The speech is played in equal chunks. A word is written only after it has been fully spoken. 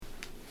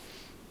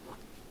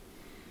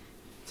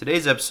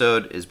Today's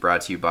episode is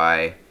brought to you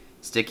by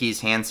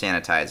Sticky's Hand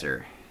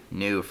Sanitizer,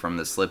 new from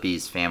the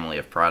Slippies family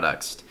of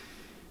products.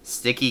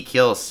 Sticky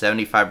kills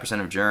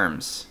 75% of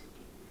germs.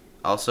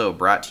 Also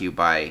brought to you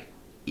by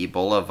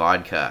Ebola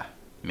Vodka,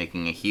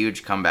 making a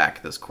huge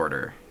comeback this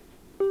quarter.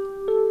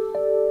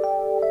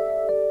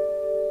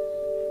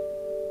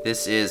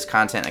 This is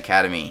Content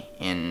Academy,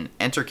 an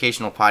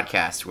educational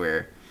podcast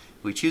where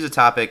we choose a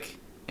topic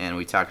and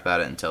we talk about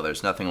it until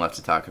there's nothing left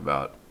to talk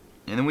about.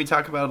 And then we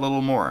talk about it a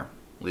little more,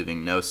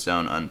 leaving no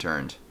stone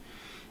unturned.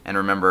 And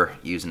remember,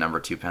 use number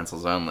 2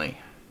 pencils only.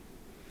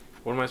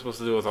 What am I supposed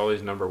to do with all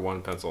these number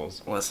 1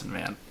 pencils? Listen,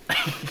 man.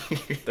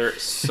 They're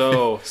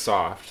so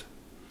soft.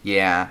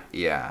 Yeah.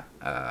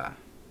 Are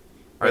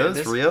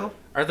those real?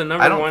 Are the I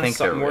number don't ones think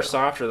they're more real.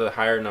 soft or the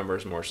higher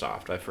numbers more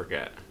soft? I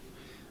forget.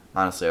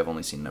 Honestly, I've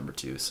only seen number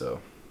 2,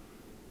 so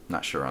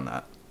not sure on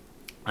that.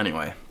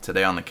 Anyway,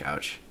 today on the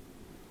couch,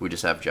 we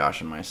just have Josh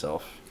and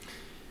myself.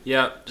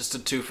 Yeah, just a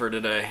 2 for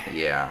today.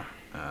 Yeah,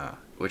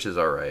 which is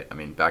alright. I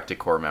mean, back to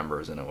core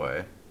members in a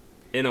way.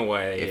 In a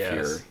way,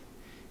 yes.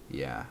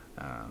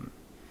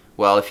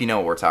 Well, if you know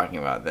what we're talking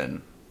about,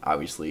 then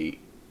obviously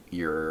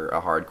you're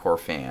a hardcore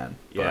fan.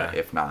 But Yeah.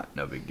 if not,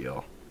 no big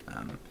deal.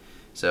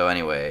 So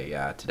anyway,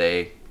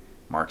 today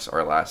marks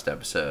our last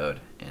episode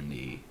in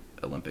the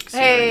Olympic series.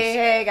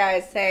 Hey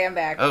guys, I'm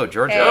back. Oh,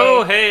 Georgia.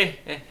 Hey.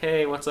 Oh,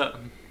 hey, what's up?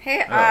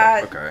 Hey,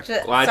 Oh,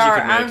 okay. Glad you sorry,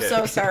 could make I'm it.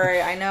 so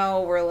sorry. I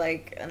know we're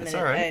like a It's minute.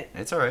 alright.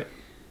 It's alright.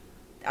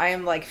 I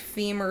am like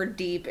femur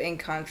deep in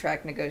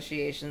contract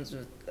negotiations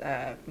with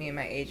me and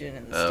my agent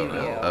in the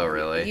studio. Oh,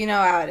 really? You know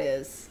how it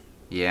is.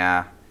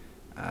 Yeah.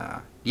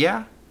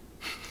 Yeah?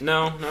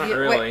 No, not Yeah, wait.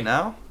 really.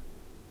 No?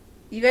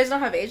 You guys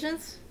don't have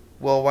agents?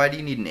 Well, why do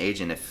you need an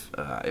agent if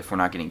we're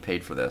not getting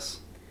paid for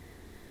this?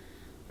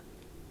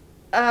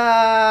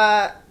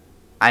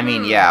 I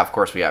mean, yeah, of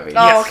course we have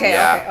agents. Oh, okay,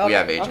 yeah, okay, we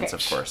have okay, agents,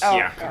 okay. of course. Oh,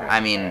 Yeah. alright, I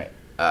mean,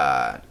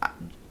 alright.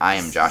 I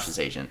am Josh's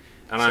agent.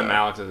 And so- I'm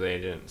Alex's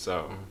agent,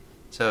 so...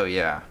 So,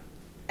 yeah.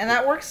 And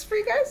that works for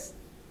you guys?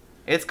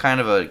 It's kind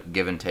of a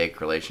give and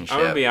take relationship.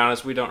 I'm gonna be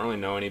honest, we don't really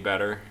know any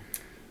better.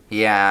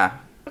 Yeah.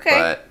 Okay.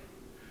 But,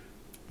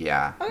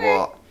 yeah. Okay.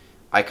 Well,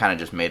 I kind of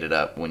just made it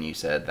up when you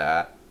said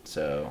that,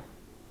 so...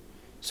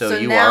 So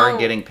you now- are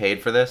getting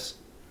paid for this?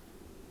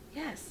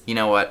 Yes. You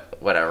know what?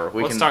 Whatever.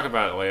 Let's talk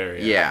about it later.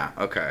 Yeah,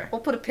 okay.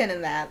 We'll put a pin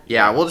in that.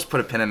 Yeah, we'll just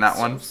put a pin in that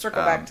one.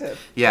 Circle back to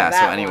Yeah, that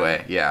so one.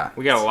 anyway, yeah.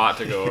 We got a lot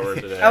to go over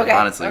today. Okay.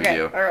 Honestly, we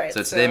do. All right.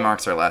 So today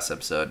marks our last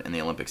episode in the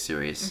Olympic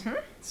series.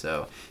 Mhm.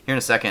 So here in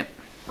a second,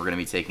 we're going to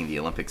be taking the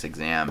Olympics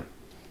exam.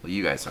 Well,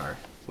 you guys are,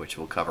 which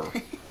will cover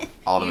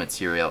all the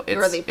material.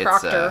 You're the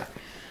proctor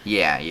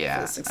yeah.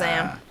 for this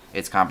exam.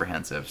 It's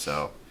comprehensive,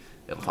 so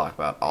it'll talk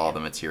about all the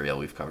material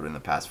we've covered in the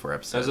past 4 So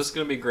episodes. is this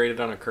gonna be graded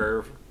on a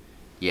curve?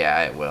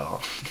 Yeah, it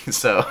will.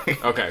 So,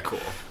 Okay,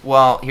 cool.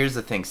 well, here's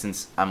the thing.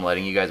 Since I'm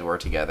letting you guys work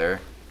together,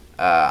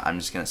 I'm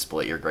just going to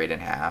split your grade in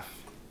half.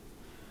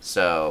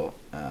 So,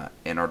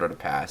 in order to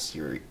pass,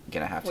 you're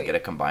going to have to Wait. get a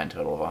combined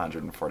total of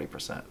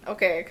 140%.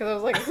 Okay, because I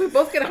was like, if we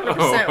both get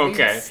 100%, Oh,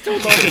 okay. we still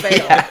don't fail.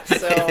 Yeah.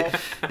 So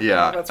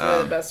Yeah. that's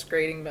really the best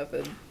grading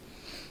method.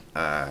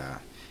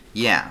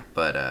 Yeah,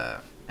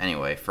 but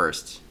anyway,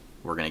 first,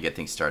 we're going to get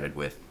things started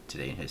with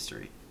Today in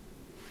History.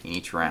 In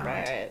each round,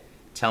 Right.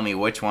 tell me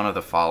which one of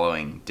the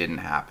following didn't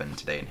happen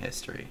today in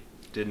history.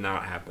 Did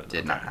not happen.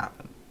 Did not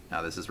happen.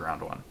 Now, this is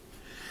round 1.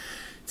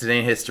 Today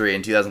in history,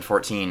 in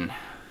 2014,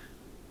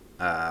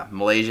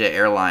 Malaysia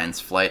Airlines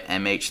flight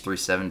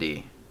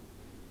MH370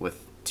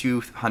 with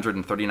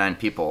 239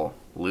 people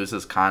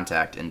loses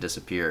contact and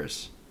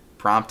disappears,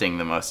 prompting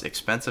the most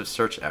expensive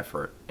search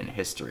effort in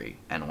history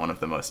and one of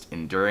the most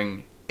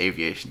enduring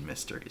aviation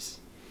mysteries.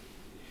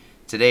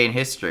 Today in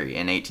history,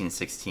 in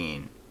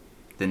 1816,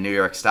 the New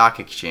York Stock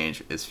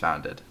Exchange is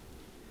founded.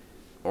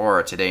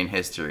 Or today in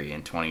history,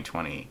 in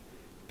 2020,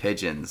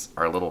 pigeons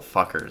are little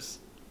fuckers.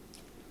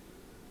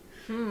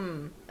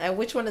 And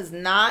which one is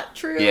not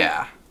true?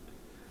 Yeah.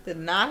 Did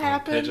not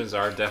happen. Pigeons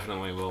are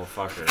definitely little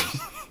fuckers.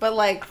 But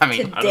like I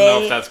mean, today, I don't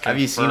know if that's Have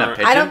you seen a confirmed-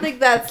 pigeon? I don't think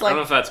that's I don't know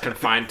like if that's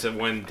confined to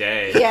one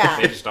day. Yeah.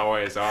 They just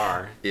always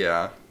are.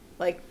 Yeah.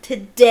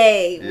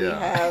 today we Yeah.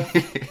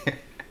 have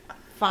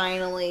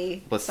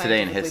finally. What's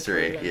today in scientifically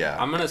history? proven. Yeah.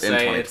 I'm gonna In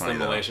say it's the 2020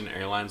 though. Malaysian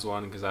Airlines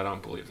one because I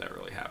don't believe that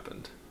really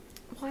happened.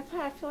 Well,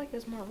 I feel like it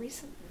was more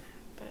recent than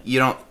that. But You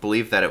don't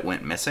believe that it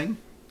went missing?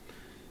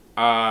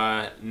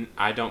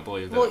 I don't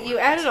believe that. Well, it you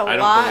went. add a I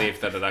lot- don't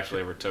believe that it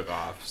actually ever took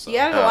off. So. you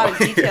added a lot of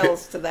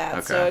details to that,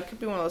 Okay. so it could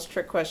be one of those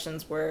trick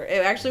questions where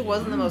it actually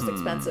wasn't the most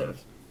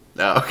expensive.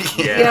 No.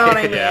 Yeah. You know what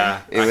I mean?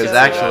 Yeah. It I was could see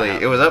actually,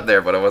 that it was up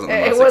there, but it wasn't the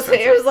It most was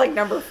expensive. like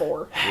number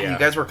 4. Yeah. You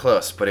guys were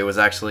close, but it was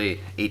actually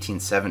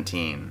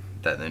 1817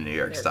 that the New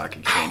York Stock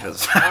Exchange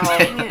was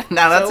founded.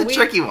 Now that's So a we-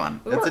 tricky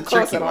one. we That's a weren't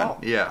close tricky at one. all.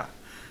 Yeah.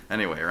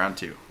 Anyway, round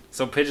 2.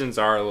 So pigeons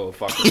are a little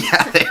fuckers.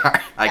 Yeah, they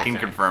are. I can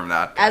Okay. confirm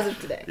that. As of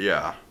today.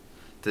 Yeah.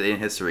 Today in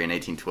history, in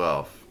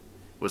 1812,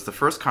 was the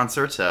first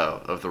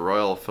concerto of the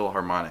Royal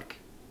Philharmonic.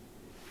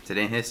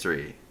 Today in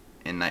history,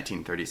 in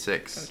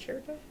 1936,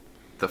 Concerto?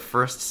 the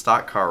first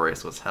stock car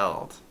race was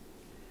held.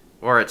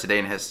 Or today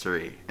in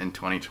history in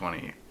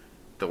 2020,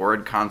 the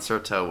word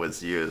concerto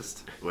was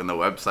used when the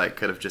website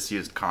could have just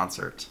used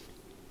concert.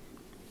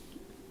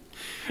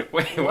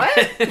 Wait, What?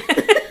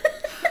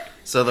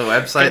 So the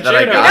website that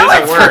I Concerto. got You know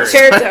that it's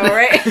word, concerto,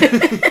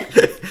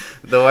 right?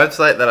 the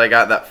website that I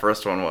got that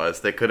first one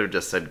was, they could have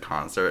just said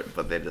concert,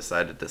 but they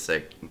decided to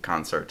say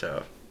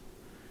concerto.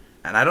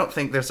 And I don't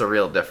think there's a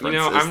real difference, You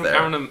know, is there?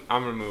 I'm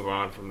gonna move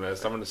on from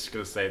this. I'm just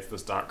gonna say it's the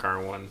stock car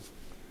one.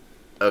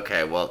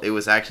 Okay, well, it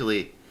was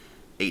actually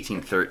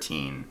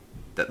 1813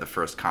 that the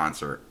first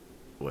concert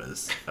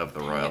was of the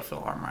Royal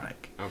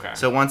Philharmonic. Okay.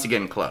 So once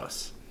again,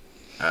 close.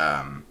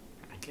 I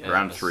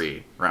Round guess.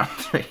 three.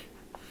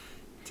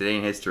 Today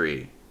in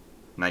history,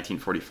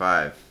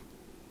 1945,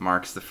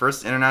 marks the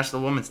first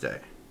International Women's Day.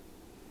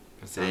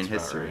 That Today in sounds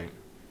about history.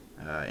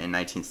 right. In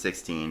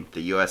 1916,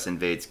 the U.S.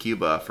 invades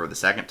Cuba for the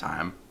second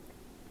time.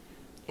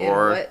 In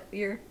Or what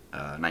year?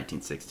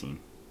 1916,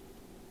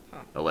 Huh.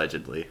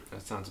 allegedly.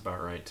 That sounds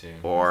about right too.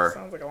 Or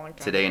Sounds like a long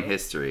time today in ago.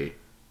 history,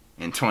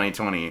 in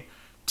 2020,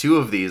 2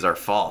 of these are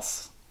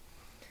false.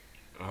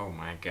 Oh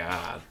my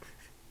god.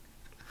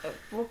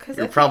 Well, 'cause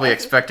You're I feel probably like-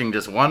 expecting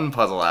just one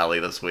Puzzle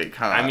Alley this week,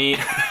 huh? I mean,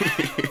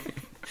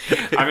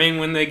 I mean,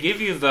 when they give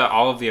you the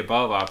all of the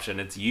above option,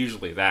 it's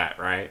usually that,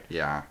 right?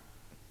 yeah.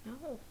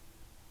 No.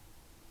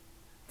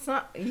 It's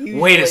not usually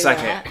Wait a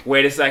second. that.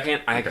 Wait a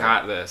second. I Okay.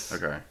 got this.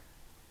 Okay.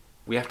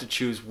 We have to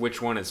choose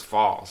which one is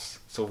false.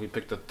 So if we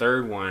pick the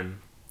third one,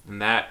 then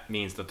that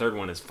means the third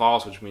one is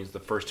false, which means the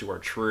first 2 are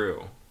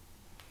true.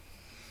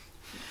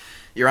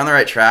 You're on the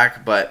right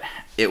track, but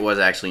it was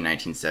actually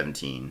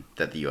 1917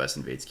 that the U.S.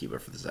 invades Cuba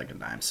for the second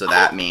time. So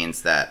that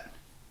means that...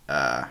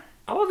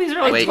 All of these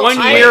are like Wait, 1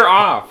 wait. year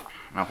off.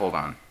 Now, hold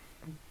on.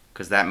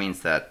 Because that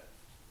means that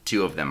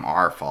 2 of them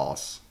are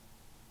false.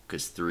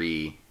 Because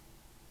 3...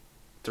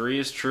 3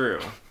 is true.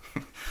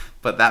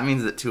 But that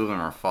means that 2 of them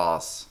are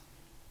false.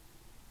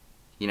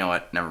 You know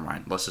what? Never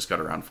mind. Let's just go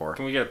to round 4.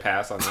 Can we get a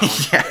pass on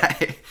that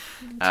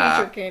yeah.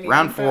 Teacher can't even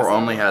Round 4 pass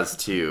only on. has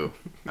 2.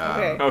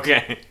 Okay. one?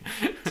 Okay.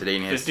 Today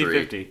in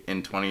history 50-50.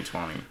 in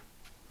 2020,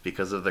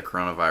 because of the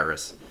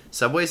coronavirus,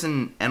 subways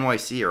in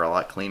NYC are a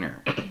lot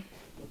cleaner.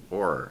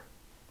 Or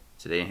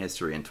today in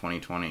history in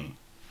 2020,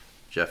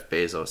 Jeff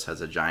Bezos has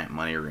a giant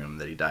money room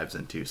that he dives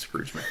into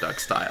Scrooge McDuck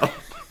style.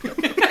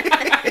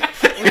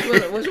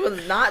 Which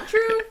one's not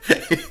true?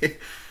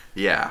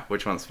 Yeah,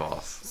 which one's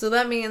false? So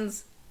that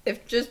means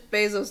if just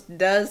Bezos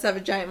does have a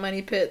giant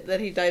money pit that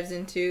he dives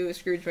into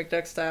Scrooge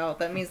McDuck style,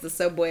 that means the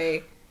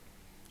subway.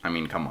 I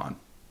mean, come on.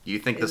 Do you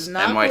think It's this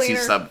not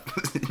NYC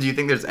cleaner. do you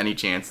think there's any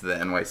chance the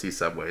NYC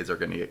subways are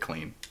going to get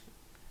clean?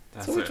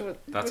 That's, So which a, one-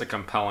 that's a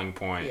compelling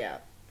point. Yeah.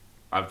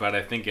 But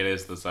I think it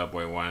is the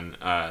Subway one.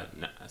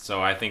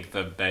 So I think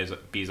the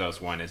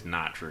Bezos one is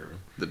not true.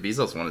 The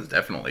Bezos one is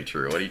definitely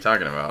true. What are you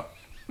talking about?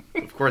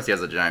 Of course he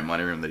has a giant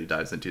money room that he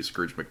dives into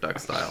Scrooge McDuck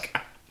style.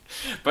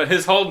 But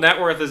his whole net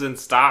worth is in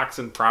stocks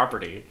and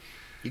property.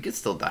 You could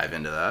still dive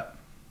into that.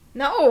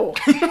 No.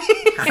 I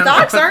don't know,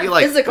 Stocks I aren't feel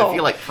like, physical. I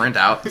feel like print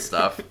out and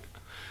stuff.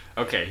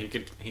 Okay, he I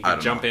could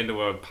don't jump know.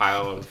 into a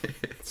pile of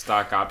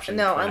stock options.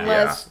 No, for now.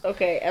 unless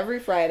okay, every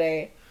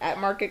Friday at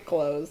market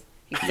close,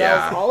 he sells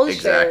Yeah, all his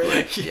exactly.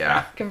 shares,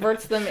 Yeah.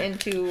 converts them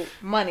into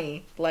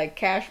money, like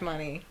cash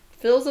money,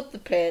 fills up the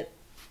pit,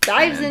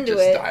 dives And then into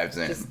just it, dives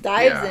in. just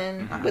dives Yeah.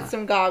 in Uh-huh. with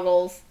some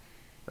goggles,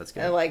 That's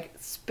good. and like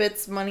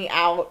spits money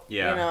out.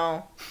 Yeah. You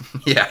know.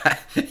 Yeah.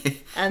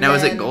 And now,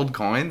 is it then- gold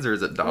coins or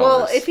is it dollars?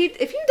 Well, if you dive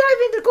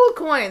into gold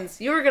coins,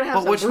 you're gonna have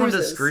But some which one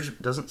bruises. does Scrooge?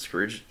 Doesn't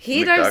Scrooge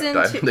He McDuck dives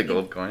dive into- into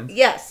gold coins?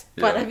 Yes,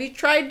 but Yeah. have you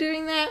tried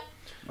doing that?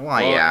 Well,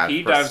 Well, yeah. he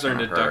of course dives it's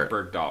gonna into hurt.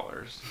 Duckburg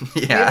dollars.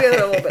 Yeah. Maybe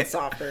they're a little bit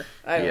softer.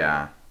 I don't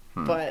Yeah.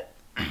 know. But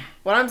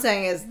what I'm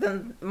saying is,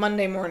 then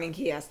Monday morning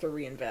he has to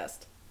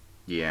reinvest.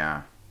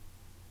 Yeah.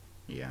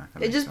 Yeah. that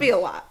It'd makes just be sense. a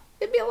lot.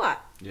 It'd be a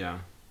lot. Yeah.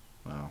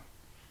 Well,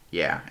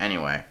 yeah.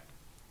 Anyway,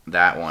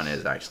 that one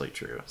is actually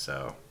true.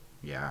 So,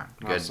 yeah,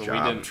 Oh, good so we job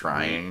didn't- Mm-hmm.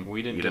 trying.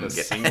 we didn't You get a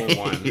single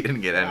one. You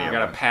didn't get any Wow. I of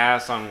got a them.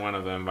 pass on one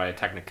of them by a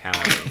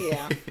technicality.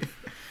 Yeah.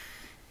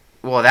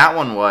 Well, that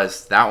one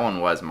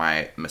was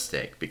my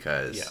mistake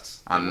because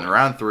Yes, on it was.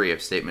 round 3,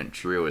 if statement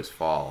true is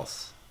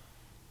false,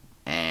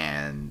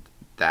 and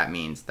that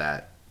means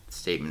that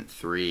statement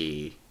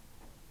 3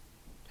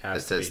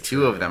 Has it to be says 2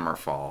 true. of them are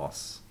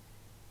false.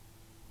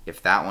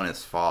 If that one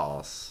is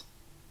false,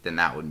 then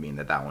that would mean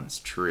that that one's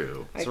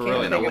true. I So can't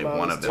really think only about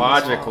one it. of them is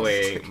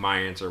Logically, false. my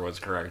answer was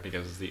correct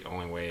because it's the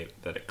only way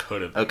that it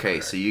could have been Okay,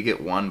 correct. so you get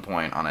 1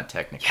 point on a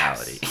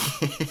technicality.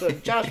 So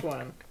Josh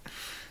won.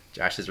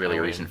 Josh is really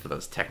I win. reaching for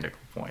those technical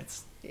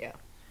points. Yeah.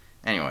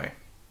 Anyway,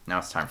 now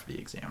it's time for the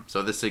exam.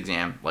 So this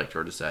exam, like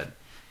Georgia said,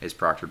 is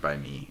proctored by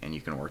me, and you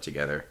can work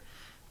together.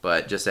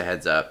 But just a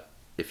heads up,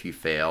 if you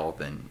fail,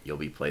 then you'll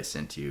be placed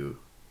into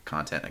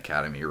Content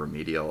Academy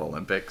Remedial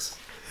Olympics.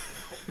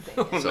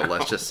 Oh, So no.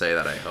 let's just say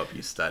that I hope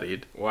you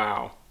studied.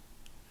 Wow.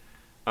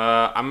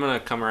 I'm gonna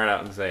come right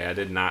out and say I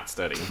did not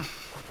study.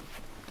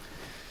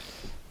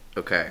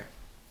 Okay.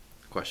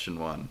 Question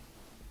 1.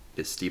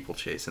 Is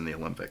steeplechase in the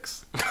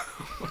Olympics?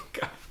 Oh,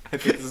 God. I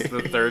think this is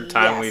the third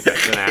time we've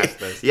Yes. been asked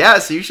this.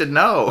 Yes, you should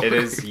know. It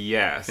is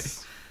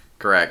yes.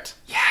 Correct.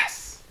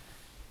 Yes.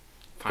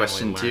 Finally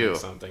Question learning 2.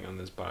 something on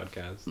this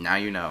podcast. Now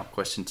you know.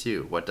 Question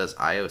 2. What does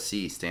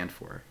IOC stand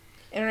for?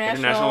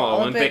 International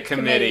Olympic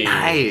Committee.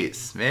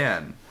 Nice,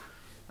 man.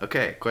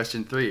 Okay,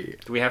 question 3.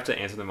 Do we have to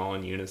answer them all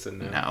in unison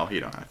now? No, you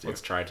don't have to.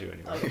 Let's try to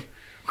anyway. Okay.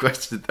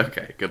 Question.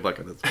 Okay, good luck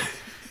with this one.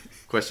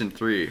 Question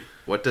 3.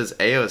 What does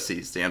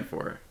AOC stand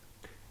for?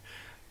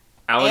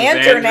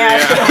 Alexandria.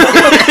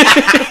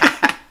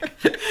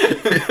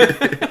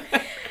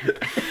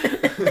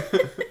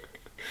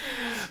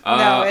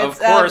 No, of it's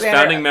course, Alexandria-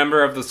 founding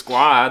member of the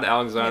squad,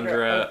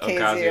 Alexandria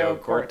Ocasio-Cortez.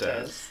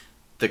 Ocasio-Cortez.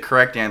 The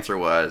correct answer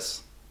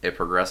was a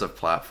progressive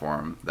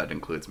platform that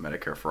includes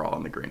Medicare for All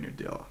and the Green New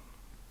Deal.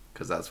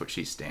 Because that's what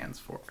she stands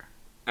for.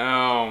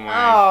 Oh my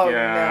Oh, god.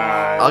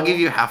 no. I'll give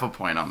you half a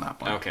point on that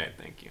one. Okay,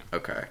 thank you.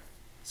 Okay.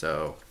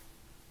 So,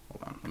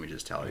 hold on. Let me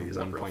just tally these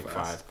up real 1.5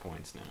 fast.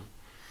 points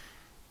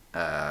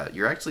now.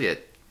 You're actually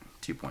at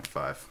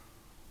 2.5.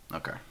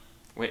 Okay.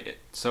 Wait,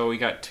 so we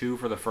got 2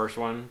 for the first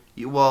one?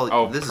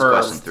 Well, this per-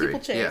 is question 3.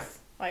 Steeplechase.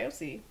 Yeah.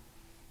 IOC.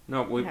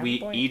 No, we, Half a we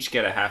point. each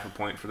get a half a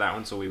point for that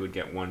one, so we would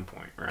get 1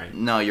 point, right?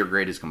 No, your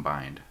grade is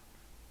combined.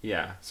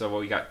 Yeah, so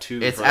we got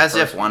 2 It's for the as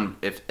if first one.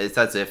 If it's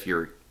as if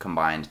you're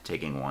combined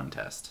taking one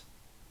test.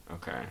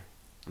 Okay.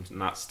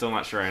 I'm still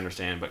not sure I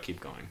understand, but keep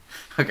going.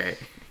 Okay.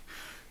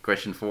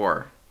 Question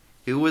 4.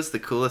 Who was the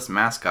coolest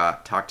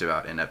mascot talked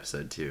about in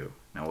episode 2?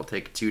 Now we'll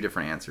take 2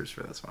 different answers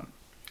for this one.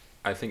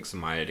 I think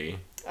Samiety.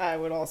 I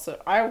would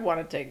also. I want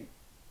to take.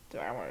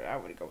 I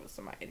would go with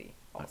Samiety.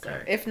 Also.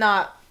 Okay. If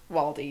not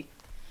Waldy,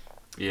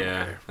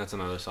 Yeah, Okay. that's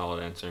another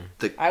solid answer.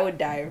 I would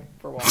die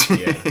for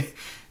Waldy.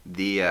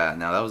 Yeah.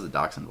 Now that was the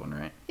Dachshund one,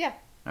 right? Yeah.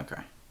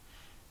 Okay.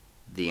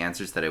 The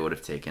answers that I would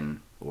have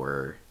taken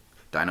were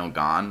Dino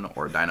Gon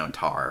or Dino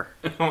Tar.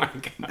 Oh my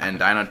god. And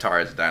Dino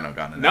Tar is Dino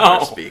Gon in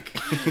No. speak.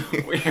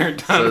 We are done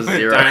So with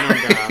 0.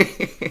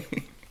 Dino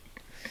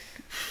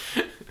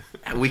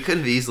We could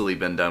have easily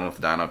been done with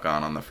Dino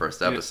Gon on the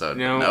first episode.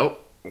 no. But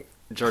nope.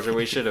 Georgia,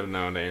 we should have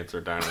known to answer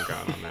Dino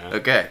on that.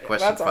 Okay,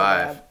 question that's all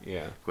 5. bad.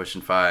 Yeah.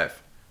 Question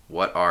 5.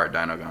 What are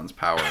Dino Gon's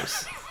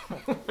powers? Oh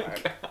my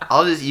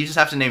god. You just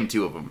have to name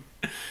 2 of them.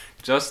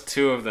 Just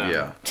 2 of them.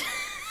 Yeah.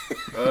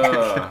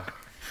 Ugh.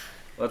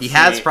 Let's He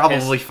has see.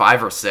 probably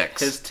 5 or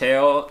 6. His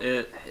tail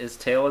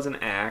is an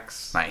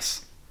axe.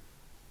 Nice.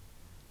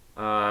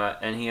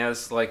 And he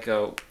has like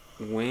a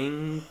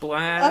wing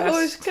blast. I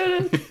was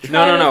gonna.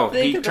 No.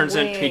 Think He of the turns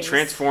in. He wings.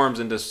 transforms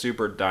into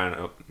Super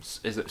Dino.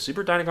 Is it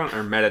Super Dinogon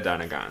or Meta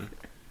Dinogon?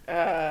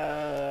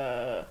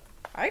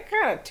 I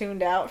kind of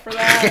tuned out for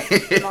that.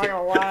 I'm not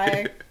gonna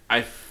lie.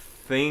 I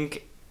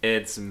think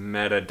it's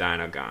Meta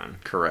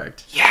Dinogon.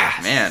 Correct.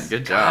 Yes! Man,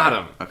 good Got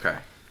job. him. Okay.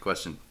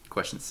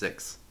 Question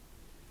 6.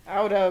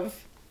 Out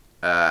of.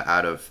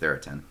 Out of there are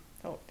 10.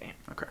 Oh damn.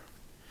 Okay.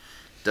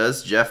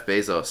 Does Jeff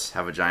Bezos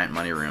have a giant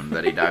money room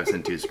that he dives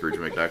into Scrooge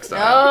McDuck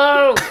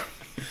style? No.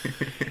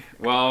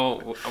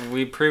 Well,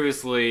 we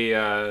previously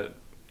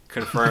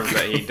confirmed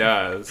that he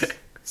does.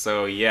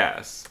 So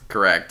yes.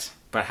 Correct.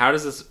 But how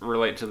does this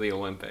relate to the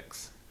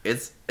Olympics?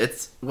 It's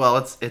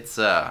about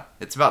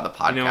the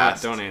podcast. You know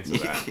what? Don't answer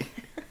that.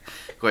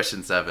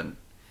 Question 7.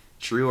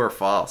 True or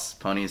false?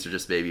 Ponies are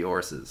just baby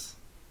horses.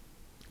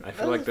 I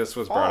feel That like is this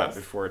was brought up false.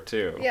 before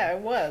too. Yeah, it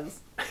was.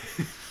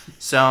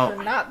 So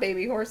They're not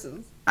baby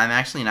horses. I'm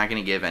actually not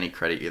going to give any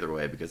credit either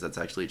way because that's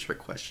actually a trick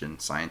question.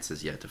 Science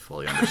has yet to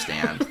fully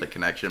understand the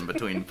connection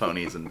between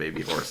ponies and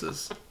baby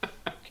horses.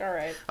 All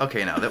right.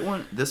 Okay, now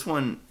this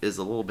one is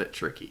a little bit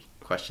tricky.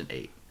 Question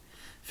 8.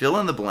 Fill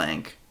in the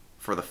blank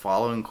for the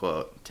following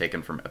quote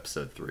taken from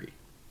episode 3.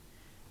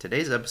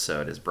 Today's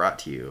episode is brought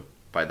to you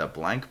by the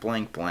blank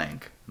blank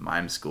blank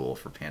mime school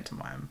for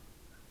pantomime.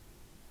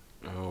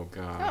 Oh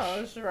gosh.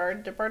 Oh, it's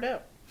Gerard Depardieu.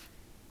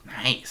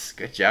 Nice,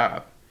 good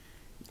job.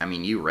 I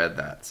mean, you read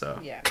that, so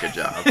Yeah. good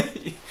job.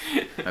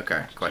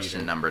 Okay, question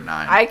Cheater. number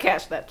 9. I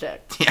cashed that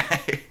check. Yeah.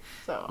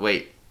 So.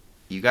 Wait,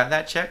 you got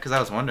that check? Because I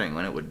was wondering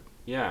when it would.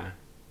 Yeah.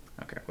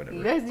 Okay, whatever.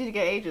 You guys need to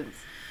get agents.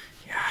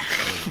 Yeah.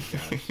 Oh my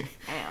gosh.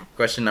 Damn.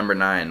 Question number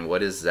 9.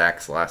 What is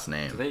Zach's last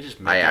name? Do they just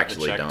make I out the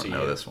actually check don't to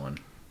know you? this one.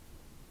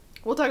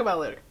 We'll talk about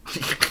it later.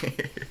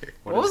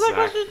 What is was that Zach-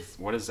 question?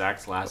 What is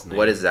Zach's last name?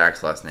 What is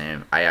Zach's last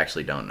name? I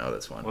actually don't know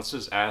this one. Let's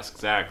just ask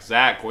Zach.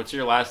 Zach, what's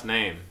your last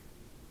name?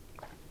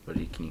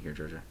 Can you hear,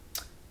 Georgia?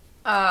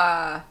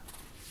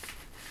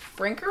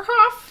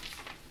 Brinkerhoff?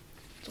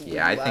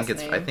 Yeah, I think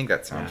Last I name. think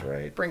that sounds Yeah.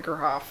 right.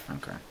 Brinkerhoff.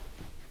 Okay.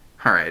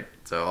 All right.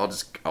 So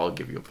I'll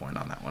give you a point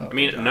on that one. I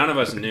mean, none of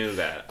us knew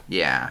that.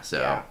 Yeah. So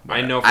Yeah.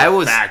 I know for I a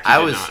was fact you I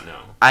did was not know.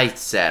 I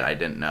said I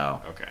didn't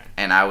know, Okay.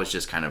 and I was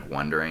just kind of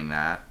wondering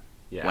that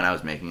Yeah. when I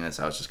was making this.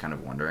 I was just kind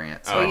of wondering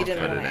it. So Oh, I you just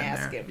didn't put it wanna in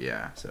ask there. him.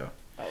 Yeah. So.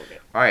 Oh, okay.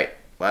 All right,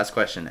 last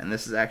question, and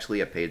this is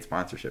actually a paid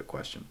sponsorship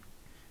question.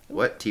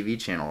 What TV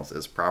channels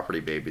is Property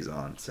Babies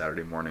on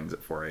Saturday mornings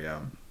at 4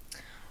 a.m.?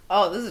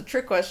 Oh, this is a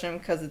trick question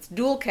because it's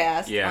dual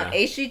cast Yeah. on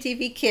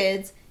HGTV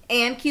Kids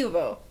and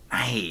Cubo.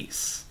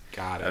 Nice.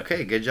 Got it.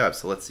 Okay, good job.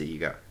 So let's see. You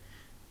got.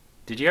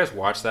 Did you guys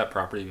watch that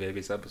Property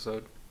Babies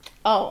episode?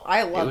 Oh,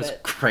 I It love was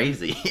it.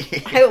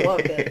 I I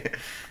loved it.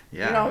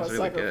 Yeah, You know, it I'm was a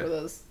really sucker good. for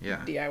those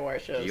Yeah. DIY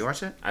shows. Did you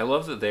watch it? I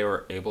love that they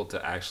were able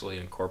to actually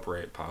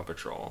incorporate Paw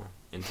Patrol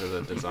into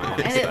the design.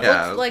 And it stuff. Yeah, it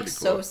was looked like pretty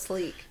so cool.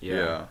 sleek.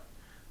 Yeah.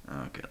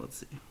 Okay, let's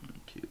see.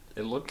 Cute.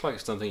 It looked like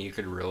something you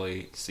could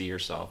really see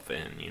yourself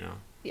in, you know?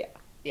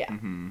 Yeah.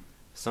 Mm-hmm.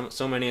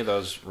 So many of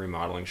those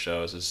remodeling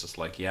shows, it's just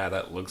like, yeah,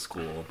 that looks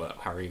cool, but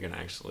how are you going to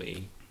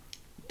actually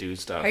do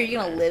stuff? How are you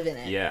gonna there? live in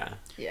it? Yeah.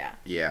 Yeah.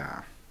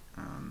 Yeah.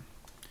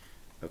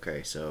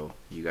 Okay, so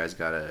you guys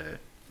got a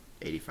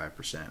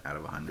 85% out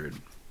of 100.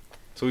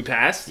 So we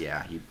passed?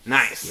 Yeah.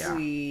 Nice. Yeah.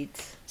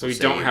 Sweet. So we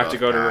Say don't you have to both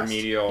go to passed.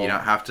 remedial. You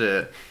don't have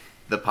to.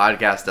 The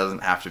podcast doesn't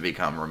have to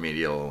become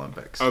Remedial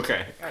Olympics.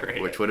 Okay, great.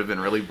 Which would have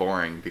been really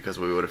boring because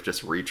we would have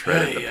just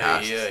retreaded the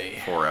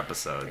past 4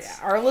 episodes. Yeah,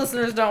 our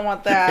listeners don't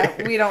want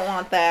that. We don't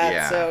want that.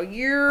 Yeah. So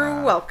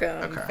you're welcome,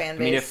 okay. fan I base.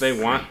 mean, if they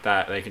want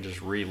that, they can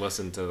just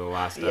re-listen to the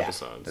last Yeah.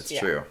 episodes. That's Yeah.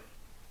 true.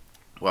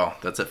 Well,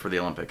 that's it for the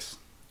Olympics.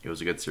 It was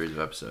a good series of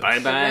episodes.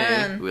 Bye-bye.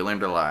 Again. We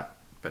learned a lot,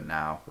 but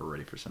now we're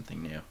ready for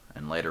something new.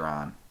 And later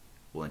on,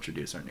 we'll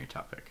introduce our new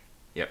topic.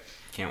 Yep,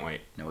 can't wait.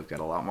 Now we've got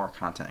a lot more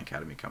Content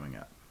Academy coming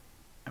up.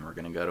 And we're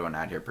going to go to an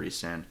ad here pretty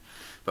soon.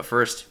 But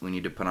first, we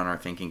need to put on our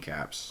thinking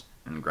caps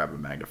and grab a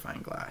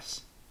magnifying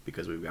glass.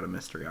 Because we've got a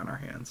mystery on our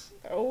hands.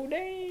 Oh,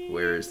 dang.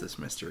 Where is this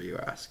mystery, you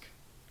ask?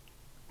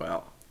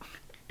 Well,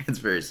 it's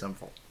very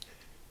simple.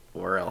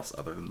 Where else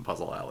other than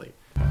Puzzle Alley?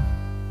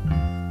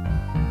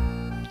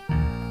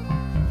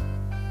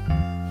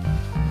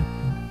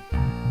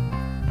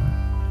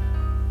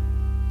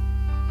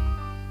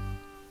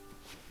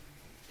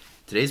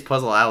 Today's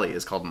Puzzle Alley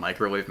is called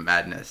Microwave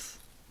Madness.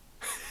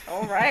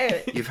 All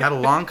right. You've had a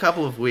long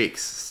couple of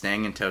weeks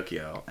staying in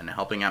Tokyo and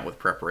helping out with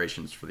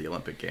preparations for the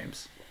Olympic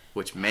Games,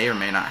 which may or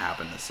may not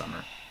happen this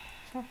summer.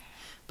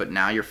 But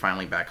now you're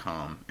finally back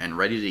home and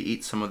ready to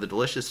eat some of the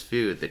delicious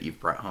food that you've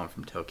brought home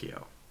from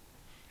Tokyo.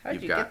 How'd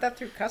You've you got get that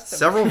through customs?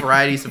 Several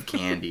varieties of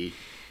candy,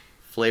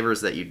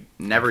 flavors that you'd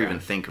never Okay. even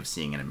think of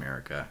seeing in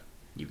America.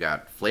 You've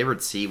got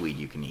flavored seaweed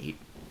you can eat.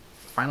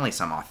 Finally,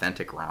 some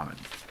authentic ramen.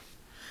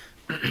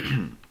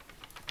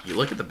 You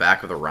look at the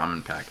back of the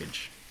ramen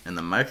package, and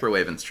the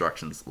microwave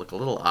instructions look a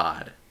little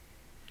odd.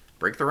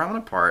 Break the ramen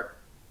apart,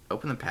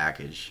 open the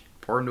package,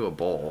 pour into a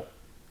bowl,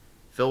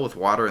 fill with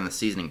water in the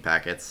seasoning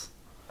packets,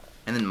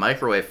 and then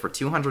microwave for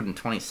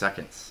 220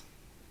 seconds.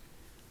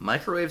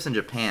 Microwaves in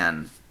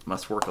Japan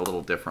must work a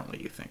little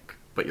differently, you think,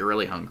 but you're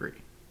really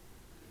hungry.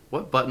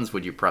 What buttons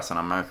would you press on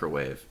a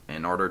microwave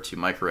in order to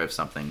microwave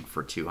something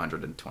for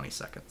 220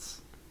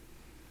 seconds?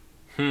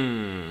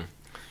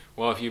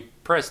 Well, if you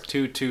press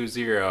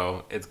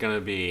 220, it's going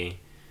to be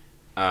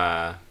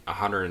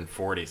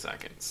 140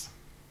 seconds.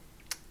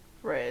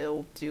 Right,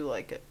 it'll do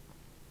like it.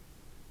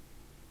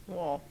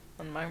 Well,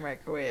 on my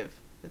microwave,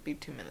 it'd be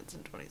 2 minutes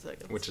and 20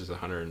 seconds. Which is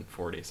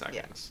 140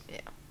 seconds.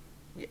 Yeah.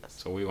 Yes.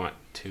 So we want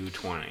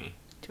 220,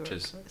 which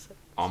is 220 seconds.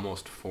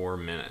 almost 4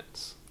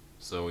 minutes.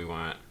 So we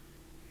want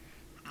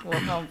Well,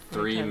 how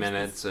 3 times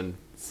minutes and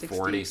 60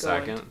 40 go into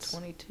seconds,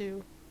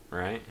 22.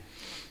 right?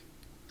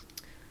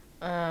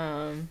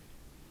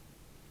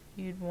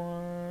 You'd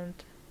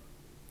want.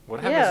 What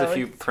happens Yeah, if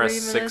you like press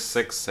 3 minutes.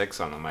 666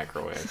 on the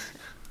microwave?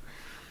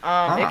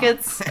 It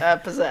gets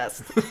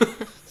possessed.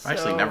 I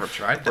actually So- never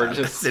tried Or that.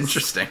 just- That's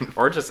interesting.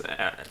 Or just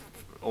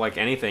like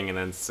anything and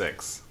then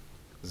 6,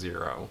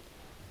 0.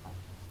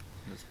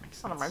 This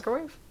makes On a sense.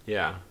 microwave?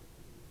 Yeah.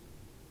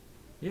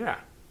 Yeah.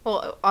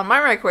 Well, on my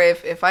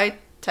microwave, if I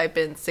type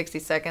in 60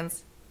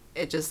 seconds,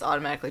 it just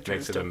automatically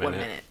turns Makes it to a 1 minute.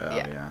 minute. Oh,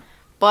 yeah.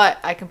 But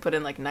I can put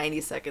in like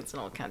 90 seconds and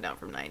it'll count down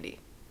from 90.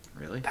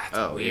 Really? That's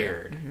Oh,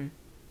 weird.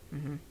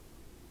 Mm-hmm.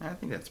 Yeah. I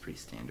think that's pretty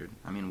standard.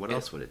 I mean, what It-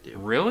 else would it do?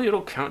 Really?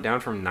 It'll count down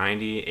from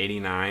 90,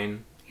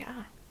 89?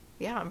 Yeah.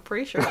 Yeah, I'm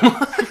pretty sure.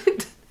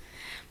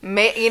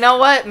 You know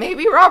what?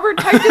 Maybe Robert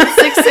typed in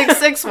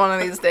 666 one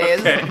of these days,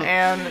 Okay.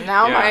 and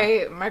now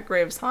Yeah. my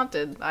microwave's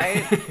haunted.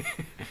 I'm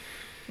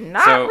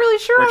not So, really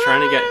sure. We're on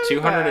trying to get that,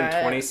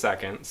 220 but-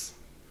 seconds.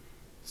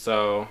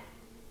 So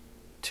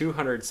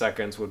 200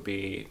 seconds would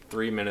be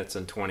 3 minutes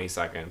and 20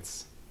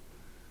 seconds.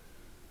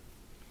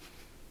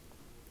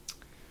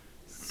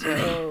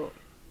 So,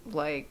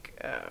 like,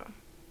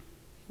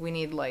 we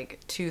need like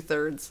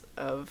 2/3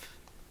 of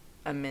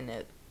a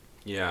minute,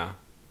 Yeah.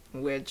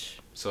 which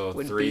So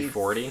Would be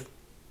 340?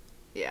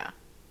 yeah.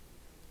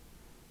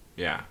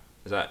 Yeah.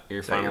 Is that your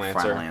Is that final your answer?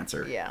 final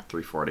answer? Yeah.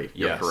 340.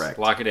 You're Yes. correct.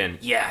 Lock it in.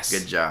 Yes.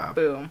 Good job.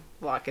 Boom.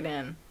 Lock it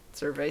in.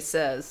 Survey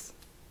says.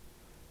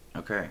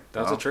 Okay. That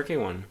was well, a tricky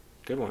one.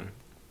 Good one.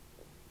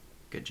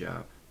 Good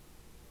job.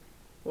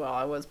 Well,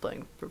 I was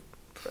playing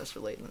Professor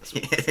Layton this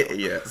week. So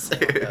Yes. I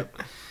looked up.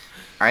 All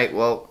right.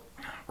 Well,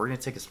 we're gonna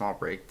take a small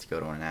break to go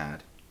to an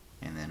ad,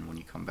 and then when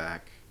you come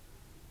back,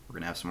 we're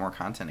gonna have some more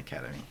Content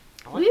Academy.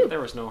 I like that there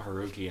was no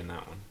Haruki in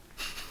that one.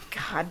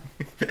 God.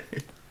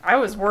 I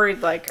was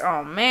worried, like,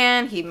 oh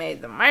man, he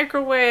made the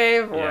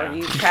microwave, or Yeah.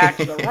 he packed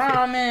the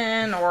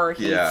ramen, or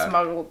he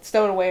Yeah.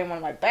 stowed away in one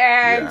of my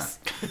bags.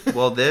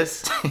 Well,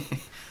 this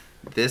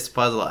this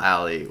puzzle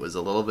alley was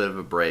a little bit of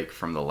a break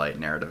from the light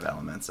narrative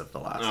elements of the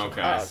last one.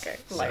 Okay. Oh, okay.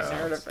 Light So-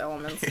 narrative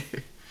elements.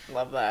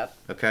 Love that.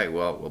 Okay,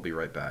 well, we'll be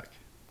right back.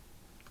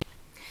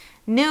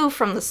 New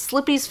from the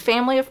Slippy's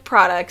family of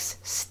products,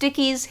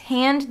 Sticky's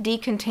Hand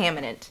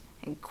Decontaminant.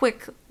 And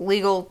quick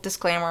legal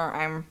disclaimer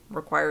I'm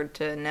required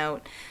to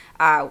note.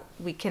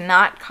 We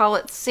cannot call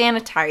it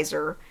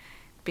sanitizer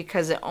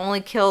because it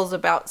only kills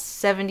about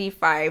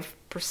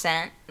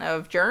 75%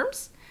 of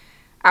germs.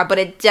 But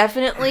it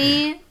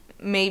definitely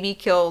maybe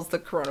kills the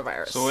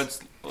coronavirus. So it's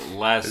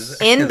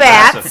less, In Is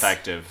bats. less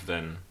effective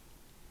than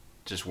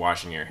just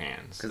washing your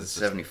hands. Because it's just-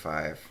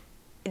 75.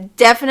 It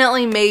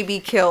definitely maybe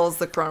kills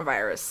the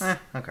coronavirus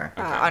Okay.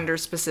 Okay. under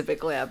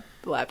specific lab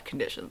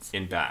conditions.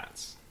 in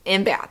bats.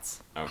 In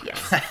bats. Okay.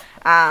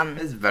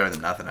 It's better than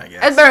nothing, I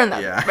guess. It's better than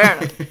that. Yeah.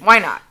 Better than that. Why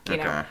not? You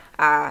know.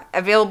 Okay.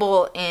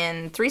 Available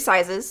in 3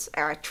 sizes: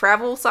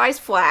 travel size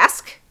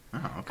flask, Oh,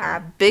 okay.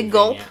 big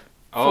gulp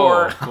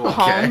Oh, for cool.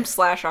 home /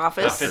 That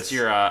office. fits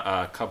your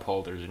cup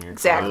holders in your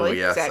Exactly. Oh,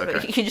 yes, exactly.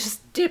 okay. You can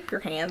just dip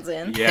your hands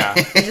in. Yeah.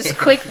 You just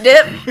quick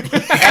dip. and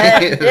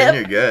Then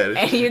you're dip. good.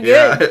 And you're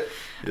Yeah. good.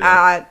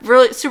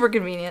 Really super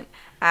convenient.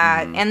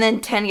 Mm-hmm. And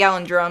then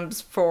 10-gallon drums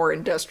for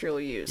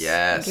industrial use.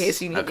 Yes. In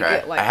case you need to Okay.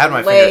 get like I had a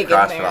my leg fingers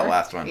crossed in for that there.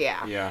 last one.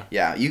 Yeah. Yeah.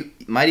 Yeah, you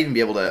might even be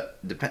able to,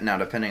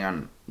 depending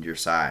on your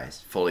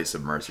size, fully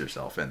submerge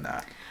yourself in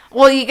that.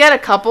 Well, you get a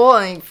couple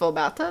and you fill a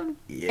bathtub.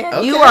 Yeah.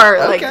 And you okay, are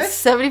like okay.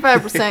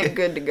 75%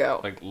 good to go.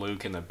 Like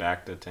Luke in the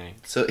back of the tank.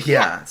 So,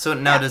 yeah. So,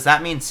 now, does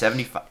that mean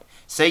 75...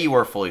 Say you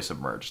were fully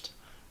submerged.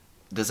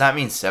 Does that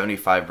mean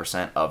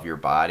 75% of your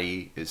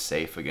body is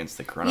safe against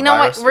the coronavirus? You know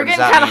what? We're Or does getting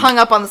that kind of mean hung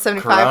up on the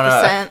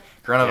 75%.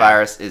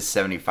 Coronavirus is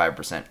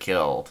 75%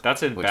 killed.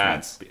 That's in which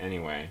bats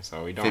anyway,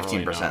 so we don't means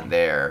 15% really know.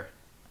 there.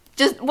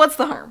 Just what's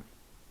the harm?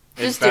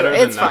 It's Just do better it.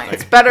 than It's fine. nothing.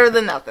 It's better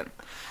than nothing.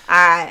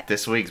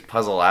 This week's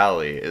Puzzle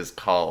Alley is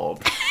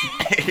called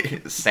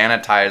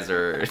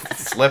Sanitizer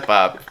Slip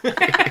Up.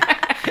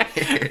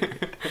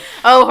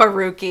 Oh,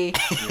 Haruki.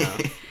 Yeah.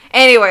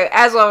 Anyway,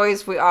 as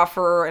always, we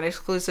offer an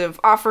exclusive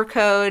offer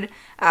code.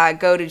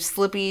 Go to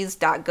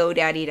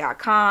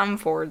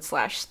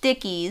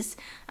slippies.godaddy.com/stickies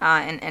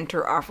and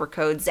enter offer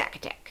code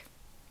ZACATAC.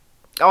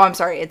 Oh, I'm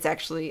sorry. It's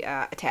actually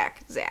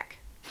attack Zach.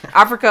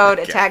 Offer code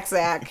Okay. attack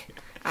Zach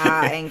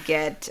and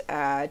get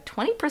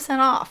 20%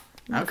 off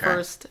the Okay.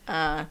 first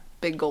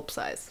big gulp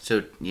size.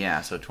 So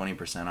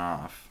 20%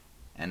 off.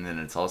 And then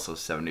it's also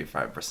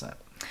 75%.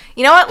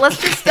 You know what?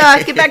 Let's just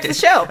get back to the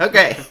show.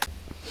 Okay.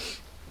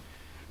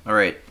 All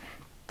right.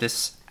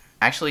 This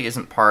actually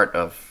isn't part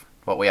of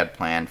what we had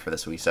planned for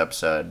this week's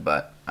episode,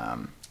 but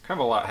Kind of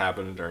a lot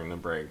happened during the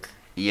break.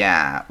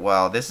 yeah.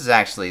 Well, this is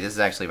actually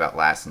about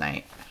last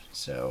night.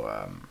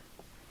 So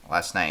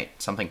last night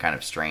something kind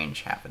of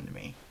strange happened to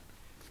me.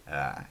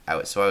 I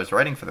was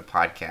writing for the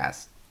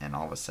podcast, and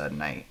all of a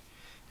sudden I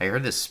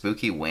heard this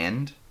spooky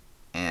wind,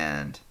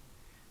 and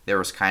there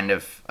was kind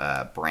of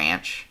a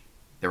branch.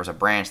 There was a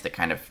branch that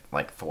kind of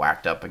like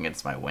thwacked up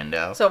against my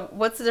window. So,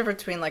 what's the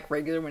difference between like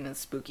regular wind and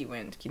spooky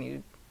wind? Can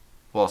you?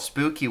 Well,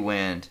 spooky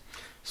wind.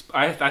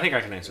 I think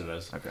I can answer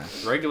this. Okay.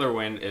 Regular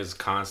wind is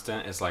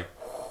constant. It's like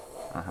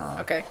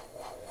Okay.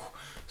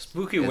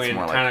 spooky It's wind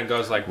more like- kind of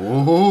goes like.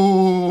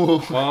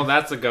 Ooh. Well,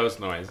 that's a ghost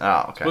noise.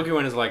 Oh, okay. Spooky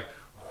wind is like.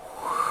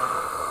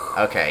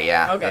 Okay,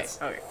 yeah. Okay. that's-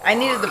 Okay. I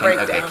needed the Can,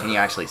 breakdown. okay, can you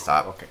actually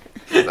stop? Okay.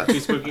 That's, Too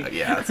spooky?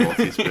 Yeah, that's a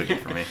little too spooky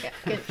for me. Yeah,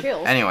 get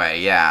chills.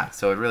 Anyway, yeah,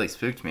 so it really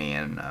spooked me,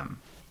 and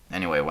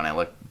anyway, when I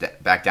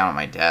looked back down at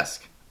my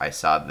desk, I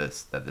saw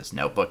that this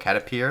notebook had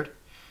appeared.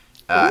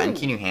 And Ooh.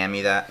 can you hand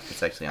me that?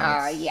 It's actually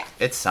on. Yeah.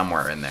 It's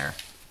somewhere in there.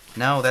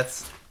 No,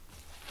 that's.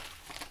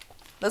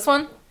 This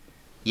one?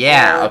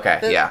 Yeah. Or Okay.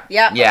 the- yeah.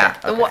 yeah, Yeah. okay.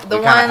 The okay. one- the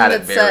we kind one of had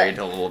it that's, buried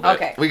a little bit.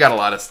 okay. We got a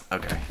lot of.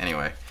 Okay.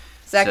 Anyway.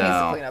 Zach needs to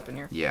So- clean up in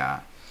here. Yeah.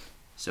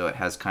 So it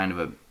has kind of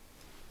a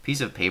piece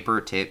of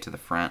paper taped to the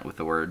front with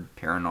the word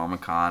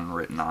Paranormicon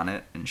written on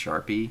it in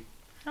Sharpie.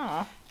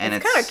 Aw. And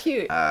It's kinda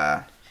cute.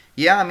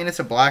 Yeah, I mean it's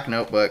a black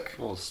notebook,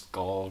 Little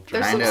skull.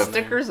 There's kind some of.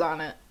 stickers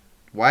on it.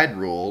 wide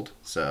ruled,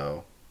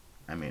 so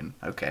I mean,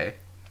 okay.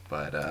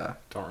 But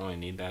Don't really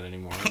need that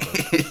anymore.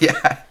 But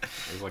yeah.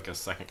 it's like a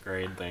second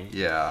grade thing.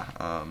 Yeah.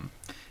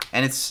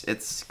 And it's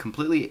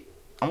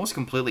almost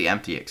completely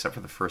empty except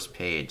for the first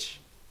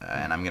page.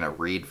 And I'm gonna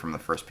read from the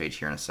first page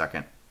here in a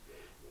second.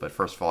 But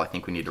first of all, I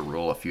think we need to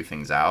rule a few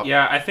things out.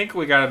 Yeah, I think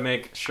we gotta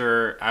make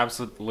sure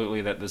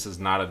absolutely that this is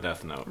not a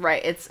death note.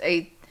 Right.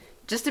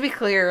 Just to be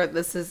clear,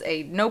 this is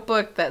a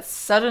notebook that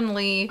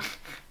suddenly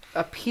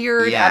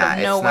appeared Yeah, out of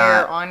it's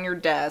nowhere not- on your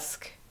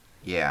desk.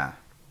 Yeah.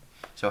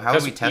 So how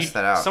would we test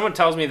that out? Someone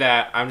tells me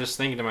that, I'm just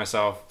thinking to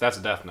myself, that's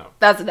a death note.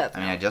 That's a death I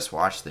note. mean, I just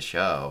watched the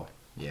show.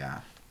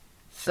 Yeah.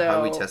 So How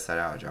do we test that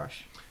out,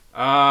 Josh?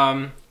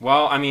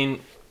 Well, I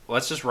mean,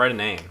 let's just write a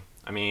name.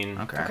 I mean,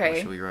 Okay. Okay. What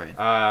should we write?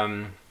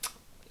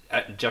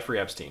 Jeffrey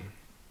Epstein.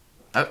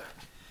 Oh.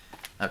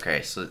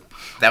 Okay, so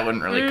that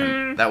wouldn't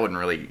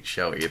really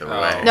show either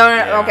Oh. way. No.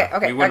 Yeah, Okay. we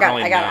I wouldn't got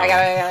really it. I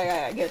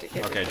got it. Give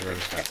it. Okay,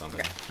 George's got something.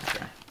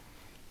 Okay.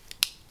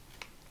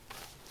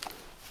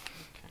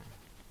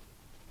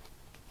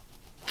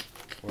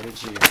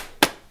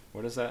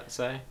 What does that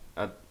say?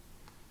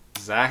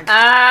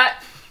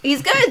 Zach?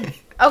 He's good.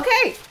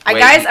 Okay. Wait,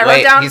 Guys, I wrote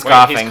wait, down. he's Wait,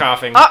 coughing. he's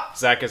coughing. Oh.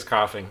 Zach is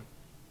coughing.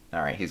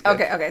 All right, he's good.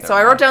 Okay. So Never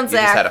I wrote mind. down He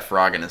just Zach. had a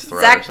frog in his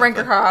throat. Zach or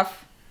something. Brinkerhoff,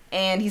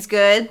 and he's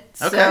good.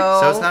 Okay,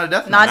 so it's not a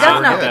death note. Not a Not death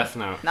a note. Death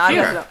note. Not a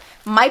Sure. death note.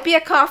 Might be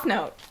a cough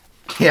note.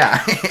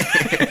 Yeah.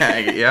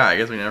 Yeah, I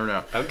guess we never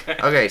know. Okay.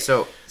 Okay,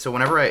 so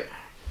whenever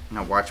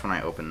now watch when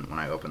I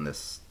open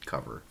this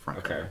cover, front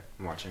Okay, cover.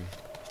 I'm watching.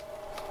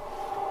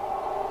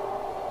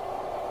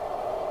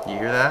 You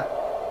hear that?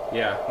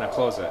 Yeah, now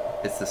close it.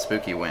 It's the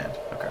spooky wind.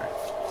 Okay.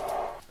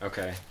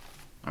 Okay,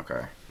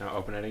 Okay. now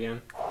open it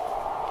again.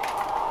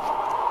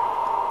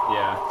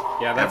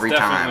 Yeah, that's Every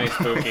definitely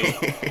time.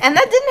 spooky. And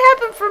that didn't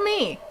happen for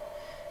me.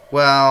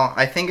 Well,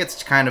 I think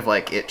it's kind of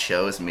like It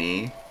Chose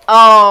Me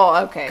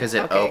Oh, okay. because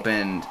it okay.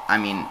 opened. I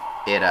mean,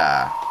 it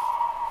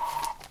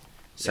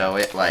So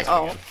Yeah. it like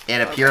Oh,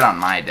 it appeared on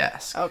my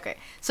desk. Okay.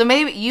 So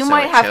maybe you So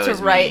might it have to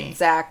shows write me.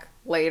 Zach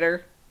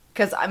later.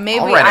 Because maybe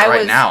I'll write it I right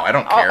was. now. I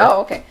don't care.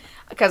 Oh, okay.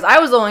 Because I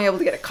was only able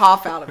to get a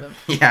cough out of him.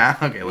 Yeah.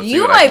 Okay. Let's see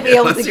You what might I can be do.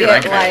 able Let's to see what I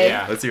get, can like- do.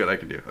 Yeah. Let's see what I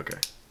can do. Okay.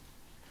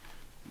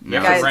 You No,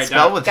 have to it's write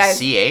spelled down- with Guys-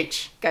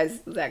 CH. Guys,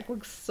 Zach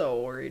looks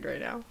so worried right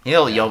now.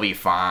 You'll be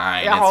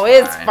fine. Oh,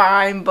 it's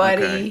fine,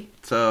 buddy. Okay.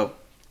 So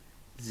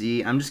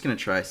Z. I'm just gonna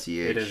try CH.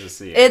 It is a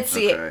C. It's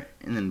Okay.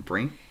 And then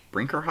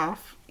Brinkerhoff.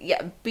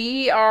 yeah,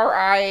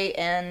 BRINKHOFF.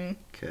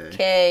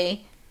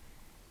 Okay.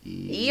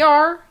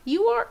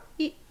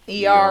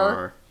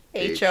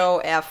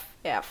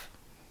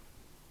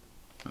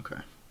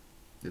 Okay.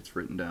 It's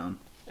written down.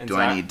 And Do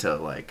Zach, I need to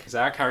like?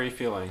 Zach, how are you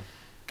feeling?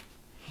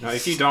 No,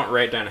 if you don't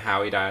write down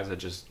how he dies, it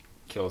just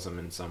kills him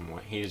in some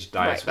way. He just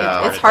dies. Right.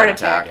 Oh, It's heart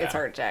attack. attack. It's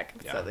heart attack.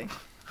 It's Yeah. something.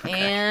 Okay.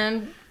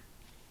 And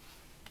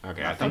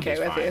Okay, I think okay, he's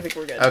fine. I think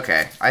we're good.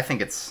 Okay. I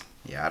think it's.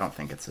 Yeah. I don't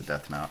think it's a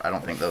death note. I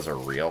don't think those are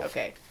real.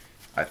 Okay.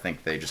 I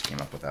think they just came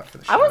up with that for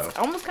the show. I was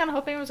almost kind of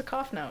hoping it was a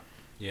cough note.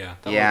 Yeah,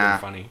 that Yeah. would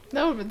have been funny.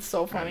 That would have been so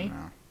I don't funny.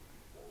 know.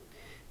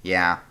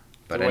 Yeah.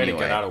 But The way anyway,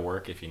 to get out of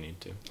work if you need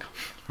to.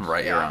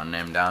 write your Yeah. own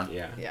name down.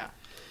 Yeah. Yeah.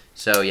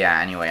 So yeah,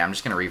 anyway, I'm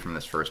just gonna read from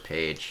this first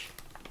page.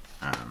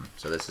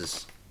 So this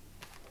is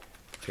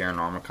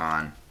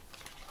Paranormicon,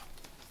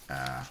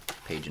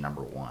 page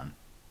number 1.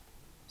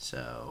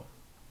 So,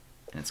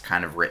 and it's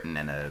kind of written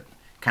in a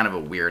kind of a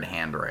weird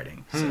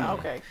handwriting. So,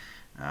 Okay.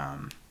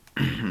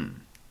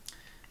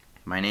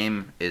 my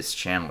name is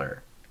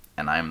Chandler,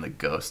 and I am the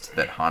ghost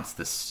that haunts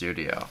this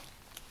studio.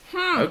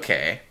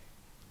 Okay.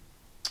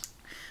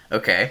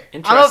 Okay.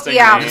 Interesting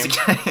yeah.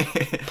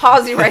 name.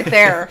 Pause you right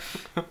there.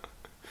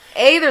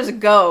 A, there's a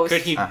ghost.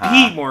 Could he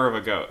Uh-huh. be more of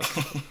a ghost?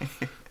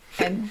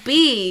 And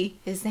B,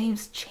 his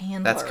name's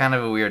Chandler. That's kind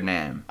of a weird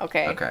name.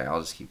 Okay. Okay, I'll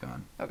just keep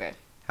going. Okay.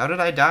 How did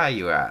I die,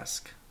 you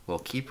ask? Well,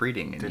 keep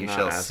reading and Did you not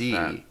shall ask see.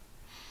 that.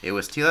 It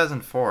was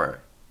 2004.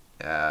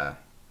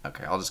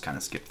 Okay, I'll just kind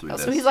of skip through Oh,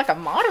 this. so he's like a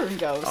modern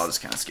ghost. I'll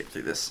just kind of skip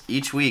through this.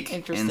 Each week,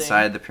 Interesting.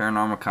 inside the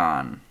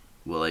Paranormicon,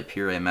 will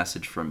appear a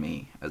message from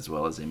me, as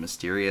well as a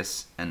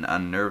mysterious and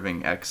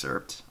unnerving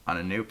excerpt on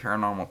a new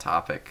paranormal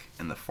topic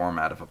in the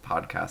format of a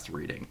podcast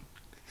reading.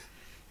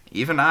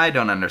 Even I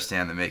don't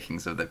understand the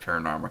makings of the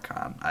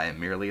Paranormicon. I am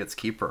merely its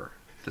keeper.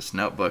 This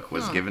notebook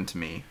was given to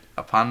me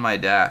upon my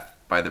death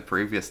by the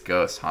previous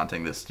ghost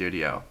haunting this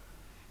studio,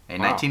 a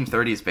Wow.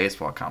 1930s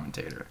baseball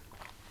commentator.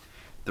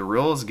 The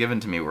rules given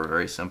to me were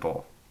very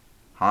simple.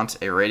 Haunt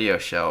a radio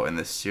show in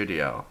this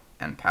studio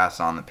and pass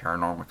on the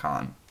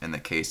Paranormicon in the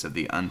case of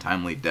the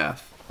untimely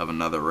death of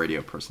another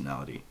radio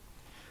personality.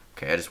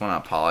 Okay, I just want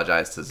to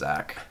apologize to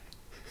Zach.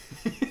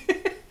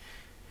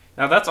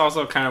 Now that's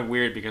also kind of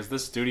weird because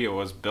this studio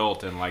was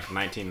built in like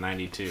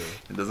 1992.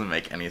 It doesn't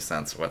make any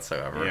sense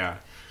whatsoever. Yeah.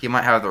 He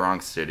might have the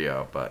wrong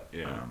studio, but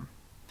Yeah.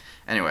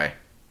 Anyway,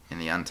 in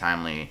the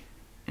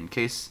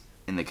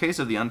case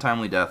of the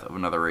untimely death of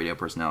another radio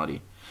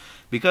personality,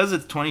 because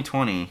it's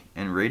 2020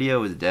 and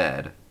radio is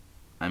dead,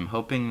 I'm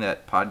hoping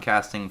that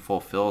podcasting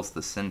fulfills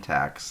the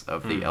syntax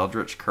of the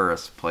eldritch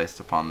curse placed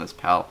upon this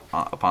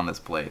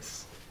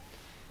place.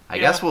 I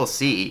Yeah. guess we'll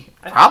see.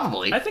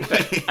 Probably. I think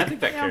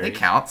that carries. It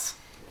counts.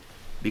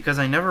 Because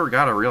I never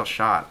got a real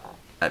shot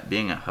at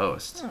being a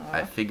host.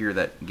 I figure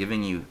that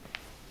giving you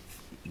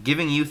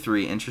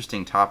 3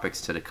 interesting topics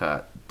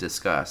to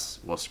discuss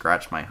will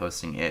scratch my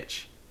hosting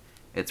itch.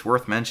 It's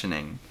worth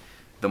mentioning,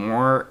 the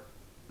more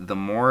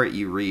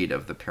you read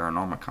of the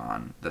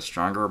Paranormicon, the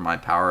stronger my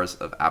powers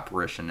of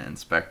apparition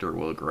inspector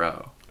will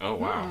grow. Oh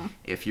wow.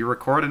 If you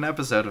record an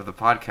episode of the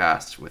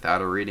podcast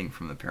without a reading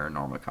from the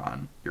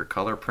Paranormicon, your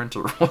color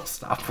printer will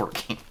stop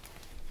working.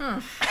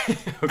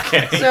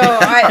 Okay. So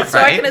I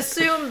Right? can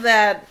assume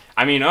that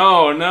I mean,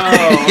 oh no.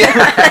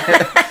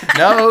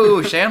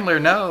 No, Chandler,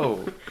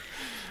 no.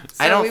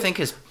 I So don't we- think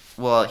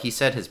he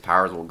said his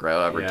powers will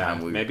grow every Yeah, time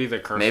we. maybe the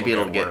curse Maybe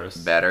will it'll get get worse.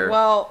 better.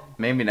 well,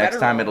 Maybe next better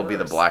time or it'll be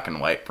the worse. black and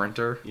white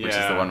printer, which is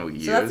the Yeah. one we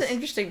use. so that's an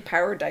interesting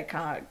power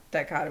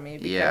dichotomy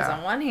because Yeah.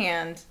 on one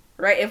hand,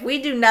 right, if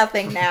we do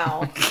nothing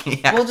now,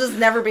 Yeah. we'll just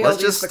never be Let's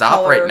able to just use the stop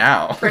color right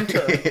now.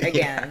 printer Yeah.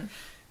 again.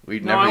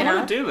 We've No, I never.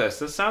 want to do this.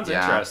 This sounds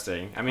Yeah.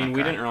 interesting. I mean,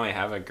 we Okay. didn't really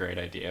have a great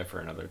idea for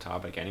another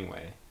topic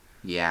anyway.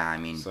 Yeah, I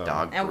mean, So-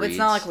 dog And breeds. it's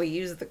not like we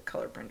use the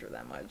color printer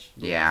that much.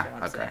 Yeah, That's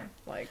what I'm okay. saying.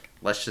 Like,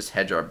 Let's just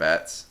hedge our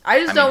bets. I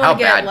just don't how want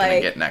to get bad can it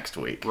like. get next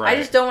week? Right. I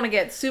just don't want to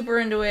get super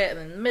into it and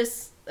then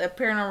miss a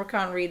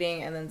Paranormicon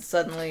reading and then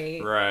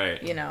suddenly,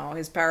 Right. you know,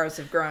 his powers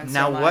have grown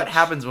Now, so much. what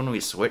happens when we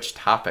switch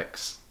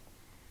topics?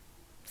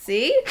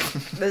 See?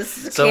 This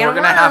is a So can we're of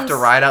gonna have to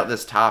worms. write out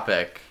this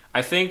topic.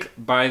 I think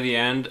by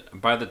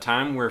the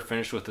time we're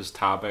finished with this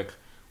topic,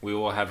 we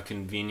will have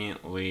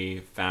conveniently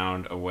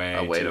found a way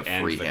To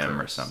end free the him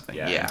or curse. something.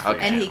 Yeah, Yeah, free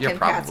okay. And he You're can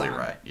pass probably on.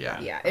 right. Yeah.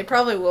 Yeah, it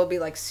probably will be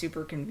like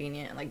super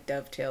convenient and like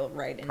dovetail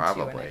right into our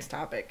Probably. next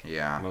topic.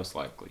 Yeah. Most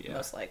likely, yeah.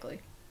 Most likely.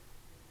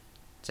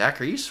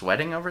 Zach, are you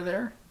sweating over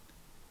there?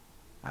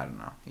 I don't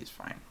know. He's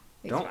fine.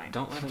 He's Don't fine.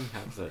 let him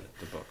have the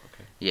book,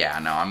 okay? Yeah,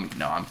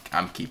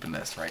 I'm keeping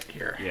this right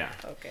here. Yeah.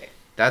 Okay.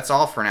 That's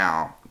all for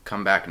now.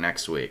 Come back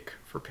next week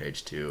for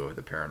page 2 of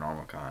the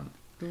Paranormicon.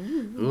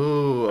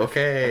 Ooh,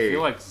 okay. I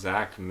feel like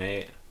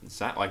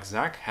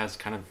Zach has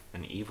kind of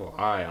an evil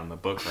eye on the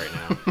book right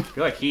now. I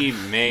feel like he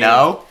may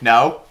No.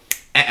 No.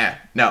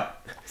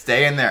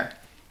 Stay in there.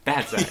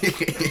 Bad Zach.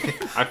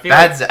 I feel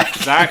Bad like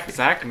Zach.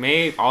 Zach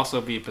may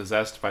also be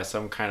possessed by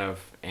some kind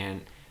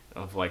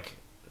of like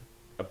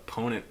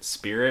opponent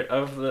spirit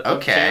of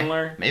of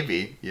Chandler.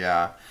 Maybe.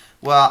 Yeah.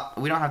 Well,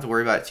 we don't have to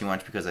worry about it too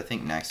much because I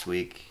think next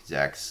week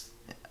Zach's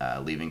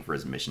leaving for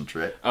his mission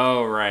trip.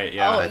 Oh right,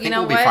 yeah. Oh, I think you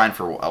know we'll be what? fine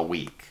for a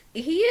week.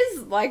 He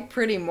is like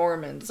pretty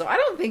Mormon, so I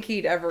don't think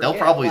he'd ever. They'll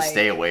get, probably like-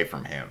 stay away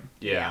from him.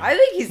 yeah. I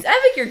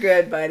think you're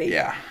good, buddy.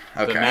 Yeah.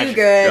 The Okay. magic,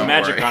 good. the Don't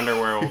magic worry.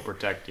 underwear will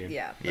protect you.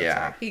 Yeah. That's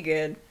Yeah. right. He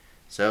good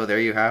So there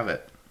you have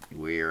it.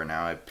 We are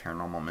now a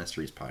Paranormal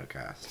Mysteries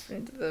podcast.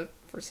 into the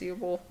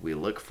foreseeable We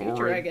look future,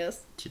 forward I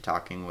guess. to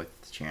talking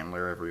with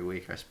Chandler every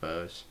week, I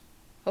suppose.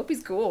 Hope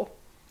he's cool.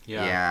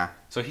 Yeah.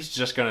 So he's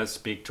just gonna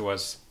speak to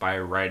us by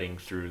writing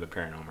through the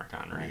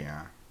Paranormicon, right?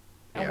 Yeah.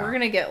 And Yeah. we're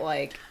gonna get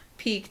like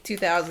peak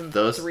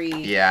 2003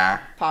 Yeah.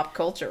 pop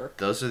culture.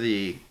 Those are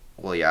the.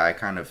 Well, yeah, I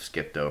kind of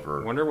skipped I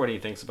over. wonder what he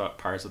thinks about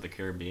Pirates of the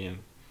Caribbean.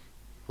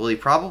 Well, he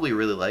probably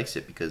really likes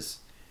it because.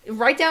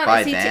 Write down,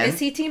 By is he, then- is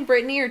he Team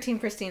Brittany or Team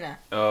Christina?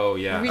 Oh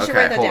yeah. We should Okay,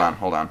 write that down.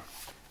 hold on.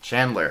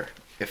 Chandler,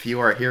 if you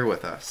are here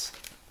with us,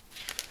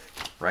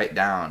 write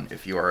down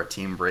if you are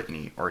Team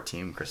Brittany or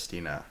Team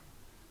Christina.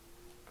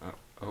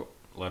 Oh,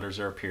 letters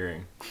are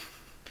appearing.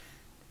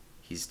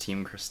 He's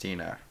Team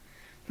Christina.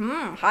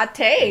 Hot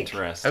take.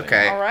 Interesting.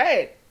 Okay. All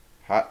right.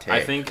 Hot take.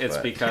 I think it's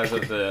but- because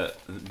of the.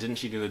 Didn't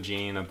she do the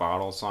Genie in a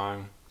Bottle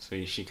song?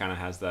 So she kind of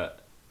has that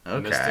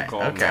Okay.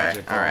 mystical, Okay.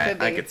 magical. All right. Could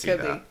be, I could see could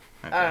that. be.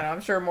 Okay. I don't know.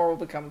 I'm sure more will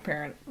become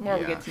apparent. More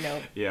we Yeah. get to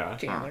know Yeah.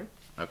 Chandler.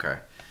 Okay.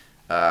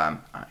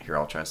 Here,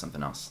 I'll try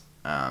something else.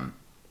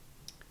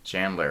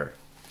 Chandler,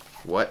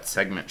 what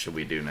segment should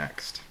we do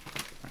next?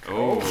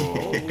 Oh.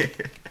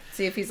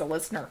 See if he's a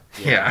listener.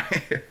 Yeah.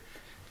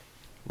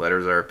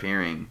 Letters are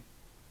appearing.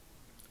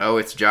 Oh,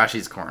 it's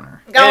Joshy's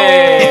Corner.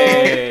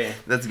 Hey!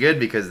 That's good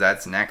because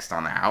that's next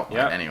on the outline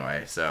Yep.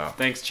 anyway. So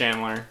Thanks,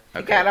 Chandler.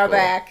 We got our cool.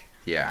 back.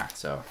 Yeah.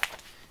 So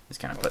just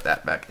kind of put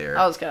that back there.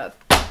 I was gonna.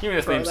 Give me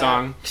the Throw theme that.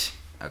 song.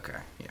 Okay.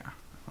 Yeah.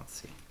 Let's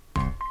see.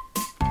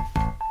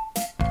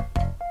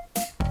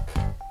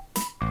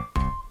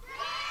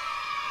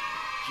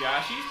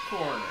 Joshy's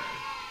Corner.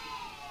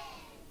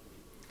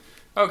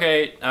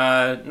 Okay,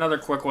 another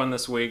quick one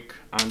this week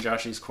on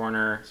Joshy's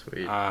Corner.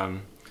 Sweet.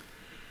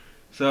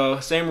 So,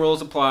 same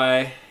rules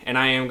apply, and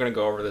I am going to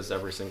go over this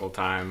every single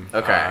time.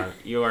 Okay.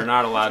 You are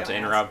not allowed to Gonna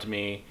ask. interrupt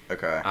me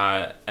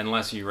Okay.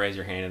 unless you raise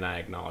your hand and I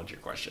acknowledge your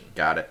question.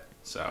 Got it.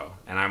 So,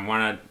 and I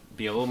want to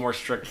be a little more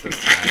strict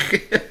this time.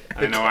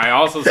 I know I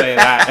also say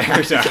that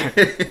every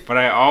time, but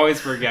I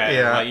always forget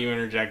Yeah. and let you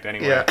interject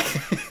anyway. Yeah.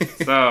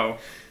 So,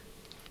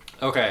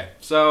 okay.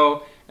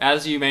 So,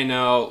 as you may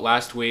know,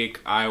 last week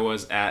I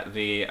was at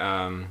the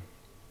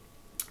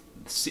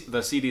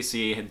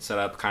CDC had set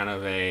up kind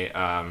of a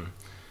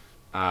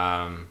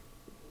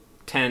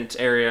tent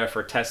area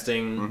for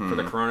testing for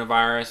the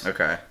coronavirus.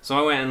 Okay. So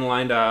I went and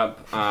lined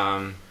up.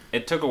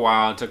 It took a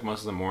while. It took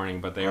most of the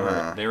morning, but they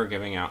Uh-huh. were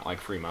giving out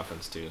like free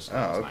muffins too. So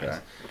that Oh, was okay. nice.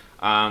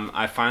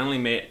 I finally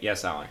made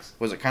Alex.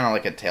 Was it kind of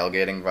like a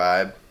tailgating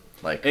vibe?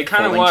 Like It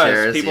kind of folding was.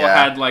 chairs? People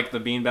Yeah. had like the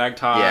beanbag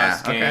toss Yeah,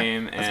 okay.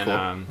 game, That's and cool.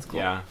 That's cool.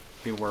 yeah,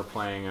 people were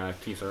playing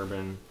Keith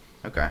Urban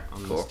Okay.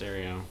 on the Cool.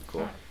 stereo.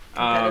 Cool.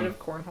 Competitive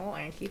cornhole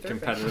and Keith Urban.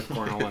 Competitive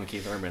cornhole and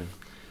Keith Urban.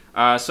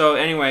 So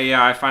anyway,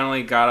 yeah, I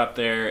finally got up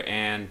there,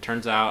 and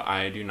turns out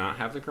I do not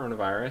have the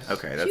coronavirus.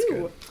 Okay, that's Phew.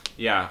 good.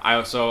 Yeah, I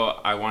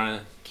want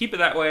to keep it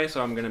that way,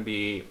 so I'm gonna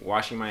be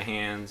washing my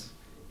hands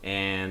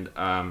and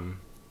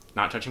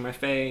not touching my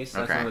face.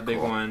 That's Okay. another big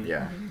cool. one.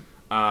 Yeah.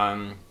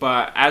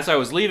 But as I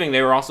was leaving,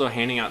 they were also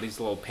handing out these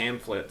little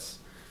pamphlets,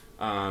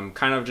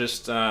 kind of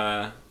just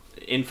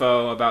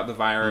info about the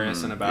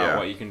virus and about yeah.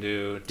 what you can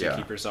do to Yeah.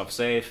 keep yourself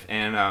safe.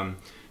 And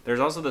there's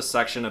also this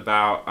section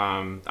about,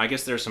 I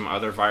guess there's some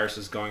other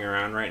viruses going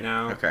around right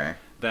now Okay.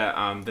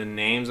 that the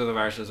names of the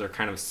viruses are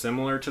kind of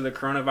similar to the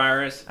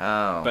coronavirus,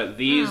 Oh. but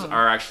these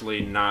are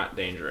actually not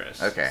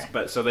dangerous. Okay.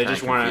 But so they Kinda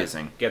just want to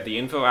confusing. get the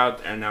info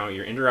out, and now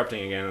you're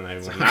interrupting again, and I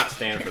will not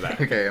stand for that.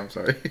 Okay, I'm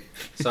sorry.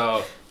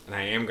 So, and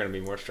I am going to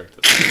be more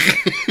strict this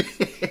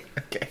time.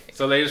 Okay.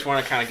 So they just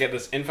want to kind of get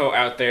this info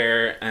out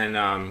there and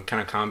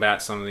kind of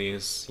combat some of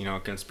these,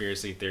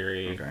 conspiracy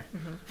theory. Okay.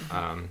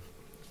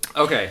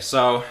 Okay,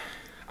 so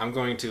I'm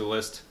going to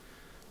list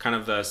kind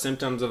of the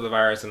symptoms of the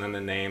virus and then the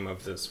name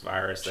of this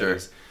virus Sure. that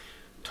is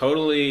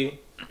totally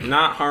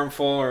not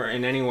harmful or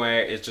in any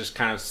way. It just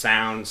kind of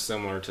sounds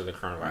similar to the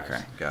coronavirus.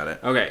 Okay, got it.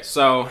 Okay,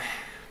 so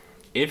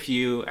if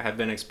you have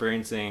been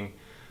experiencing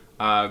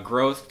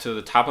growth to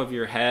the top of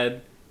your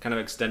head, kind of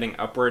extending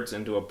upwards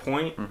into a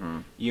point,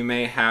 you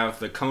may have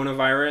the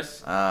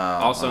coronavirus,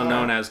 also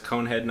known as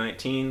Conehead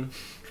 19.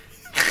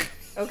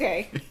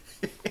 Okay.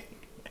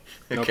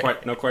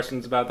 No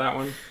questions about that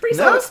one? Pretty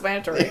No.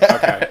 self-explanatory.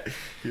 Okay.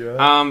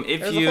 Yeah. If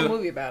There's you, a whole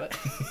movie about it.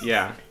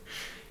 yeah,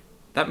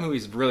 that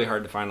movie's really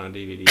hard to find on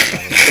DVD.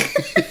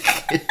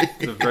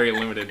 It's a very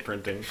limited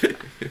printing.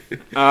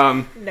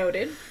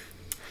 Noted.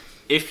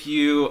 If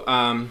you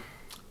have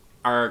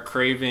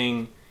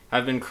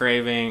been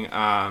craving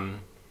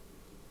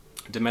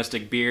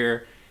domestic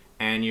beer,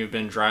 and you've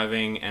been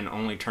driving and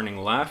only turning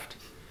left,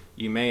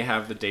 you may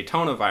have the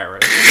Daytona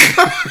virus.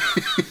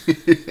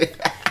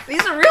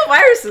 These are real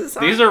viruses,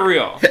 huh? These are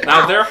real.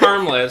 Now they're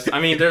harmless.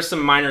 I mean, there's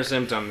some minor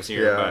symptoms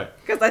here, Yeah. but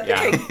Because I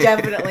think Yeah. I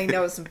definitely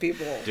know some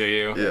people. do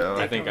you? Yeah.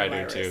 I think I do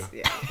Virus, too.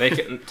 yeah. They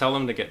can tell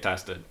them to get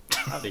tested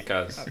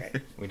because Okay.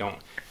 we don't.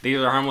 These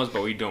are harmless,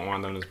 but we don't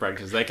want them to spread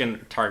because they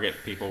can target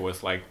people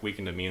with like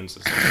weakened immune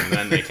systems, and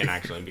then they can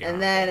actually be. And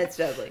harmful. then it's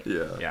deadly.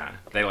 Yeah. Yeah,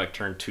 they like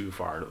turn too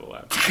far to the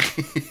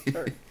left.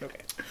 Or-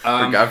 okay.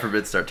 Or God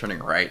forbid, start turning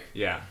right.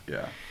 Yeah.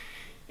 Yeah.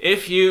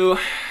 If you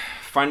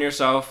find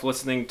yourself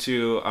listening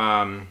to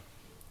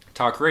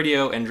talk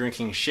radio and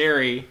drinking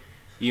sherry,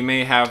 you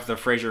may have the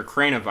Fraser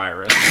Crane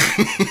virus.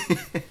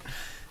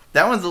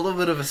 That one's a little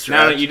bit of a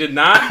stretch. Now, you did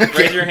not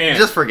raise your hand.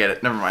 Just forget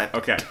it. Never mind.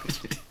 Okay.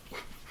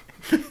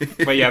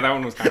 But yeah, that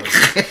one was kind of...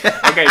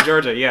 Okay,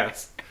 Georgia,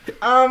 yes.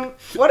 What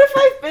if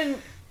I've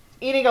been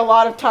eating a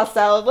lot of tossed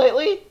salad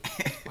lately?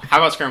 How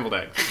about scrambled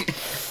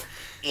eggs?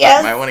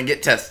 Yes. Might want to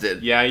get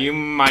tested. Yeah, you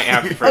might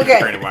have the Fraser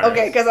Okay, Crane virus.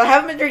 okay, because I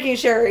haven't been drinking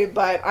sherry,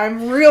 but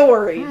I'm real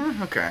worried.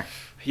 Okay.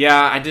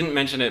 Yeah, I didn't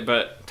mention it,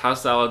 but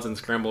tossed salads and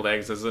scrambled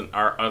eggs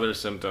are other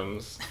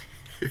symptoms.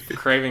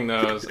 Craving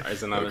those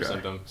is another Okay.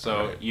 symptom. So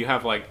Alright. you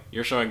have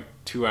you're showing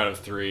 2 out of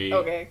 3,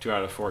 Okay. 2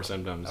 out of 4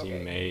 symptoms. Okay.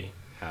 You may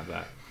have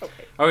that.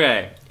 Okay.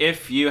 Okay,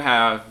 if you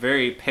have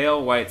very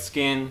pale white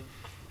skin,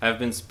 have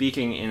been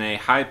speaking in a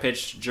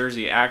high-pitched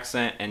Jersey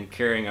accent, and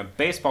carrying a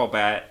baseball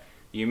bat,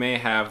 you may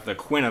have the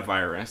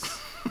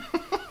quinavirus.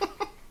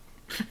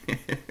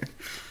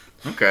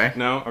 Okay.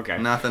 No? Okay.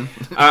 Nothing.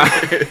 Uh,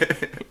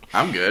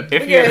 I'm good.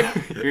 If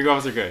We're you, your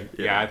goals are good.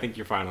 Yeah. Yeah, I think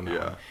you're fine on that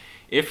Yeah. one.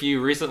 If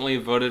you recently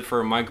voted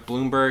for Mike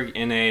Bloomberg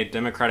in a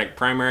Democratic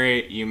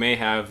primary, you may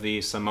have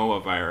the Samoa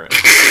virus.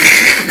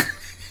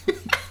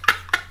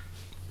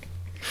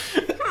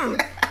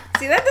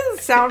 See, that doesn't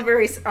sound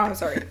very. Oh, I'm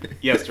sorry.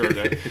 Yes,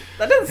 Georgia.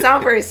 That doesn't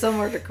sound very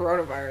similar to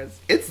coronavirus.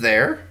 It's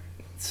there.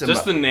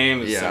 Just the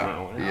name is Yeah.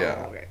 similar. Yeah.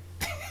 Oh, okay.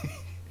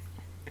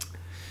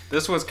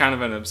 This was kind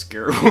of an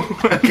obscure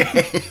one.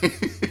 Okay.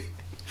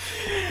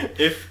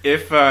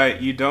 If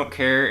you don't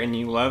care and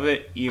you love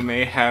it, you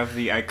may have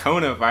the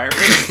Icona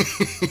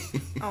virus.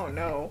 Oh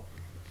no.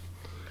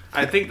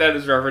 I think that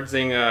is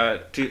referencing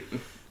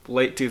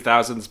late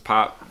 2000s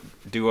pop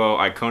duo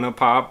Icona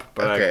Pop,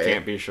 but Okay. I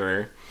can't be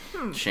sure.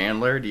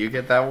 Chandler, do you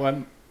get that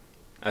one?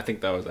 I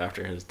think that was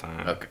after his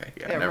time. Okay.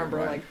 Yeah. Yeah, I never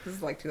remember, mind. this is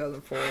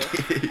 2004.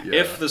 Yeah.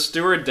 If the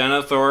Steward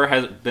Denethor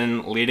has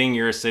been leading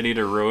your city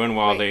to ruin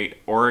while the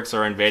orcs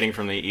are invading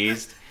from the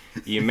east,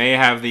 you may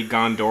have the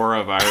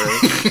Gondora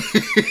virus.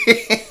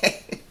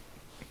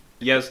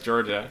 Yes,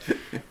 Georgia.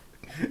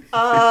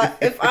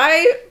 If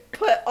I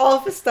put all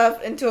of his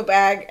stuff into a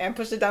bag and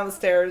push it down the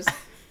stairs,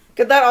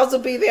 could that also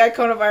be the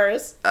Icona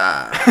virus?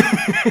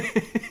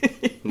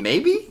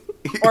 Maybe.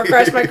 Or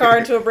crash my car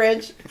into a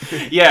bridge?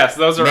 Yes,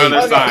 those are Maybe.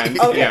 other Okay, signs.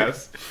 okay.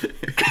 Yes.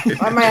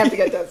 I might have to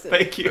get tested.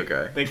 Thank you.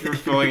 Okay. Thank you for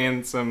filling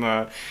in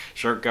some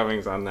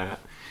shortcomings on that.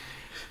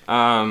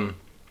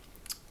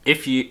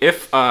 If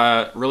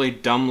really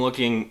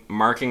dumb-looking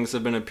markings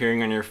have been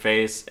appearing on your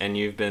face and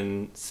you've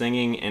been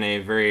singing in a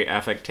very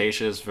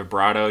affectatious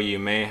vibrato, you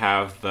may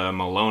have the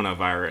Malona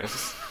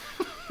virus.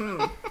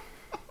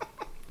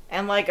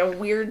 And like a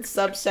weird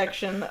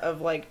subsection of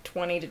like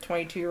 20 to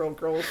 22-year-old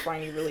girls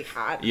find you really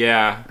hot.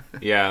 Yeah,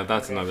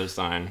 that's another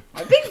sign.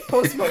 I think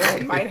Post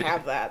Malone might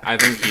have that. I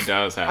think he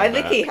does have I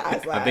think that. he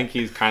has that. I think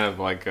he's kind of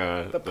like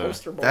the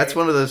poster boy. That's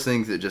one of those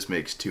things that just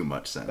makes too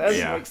much sense. That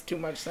Yeah. makes too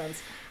much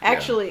sense.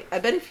 Actually, I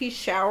bet if he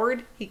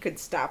showered, he could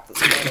stop the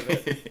spread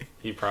of it.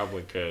 He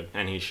probably could,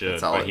 and he should,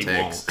 That's all but it he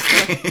takes.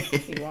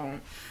 won't. He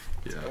won't.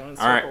 It's Yeah. going in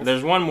All right, circles.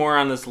 there's one more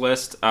on this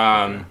list.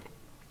 Let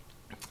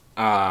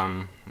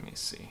me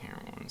see here.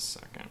 1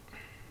 second.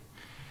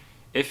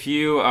 If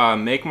you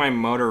make my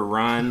motor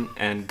run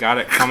and got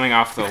it coming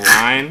off the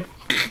line,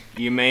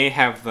 you may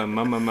have the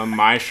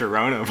my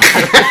Sharona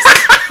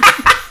virus.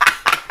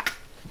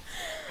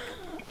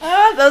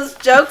 Those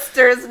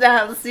jokesters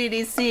down at the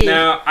CDC.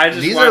 Now, I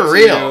just These want are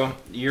real.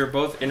 You're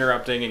both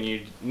interrupting,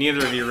 and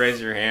neither of you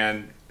raise your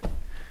hand.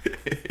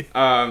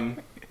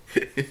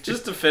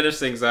 Just to finish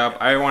things up,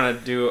 I want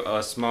to do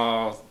a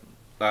small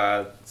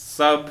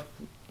sub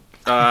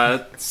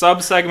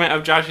segment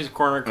of Joshy's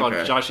Corner called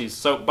Joshy's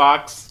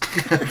Soapbox.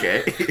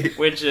 Okay.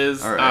 Which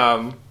is,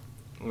 right.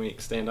 Let me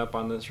stand up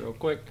on this real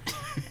quick.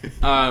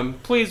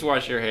 Please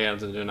wash your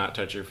hands and do not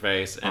touch your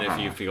face. And if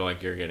you feel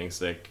like you're getting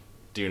sick,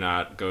 do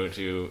not go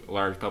to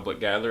large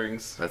public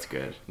gatherings. That's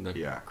good. The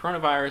Yeah.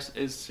 coronavirus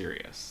is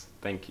serious.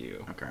 Thank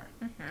you. Okay.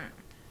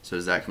 So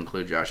does that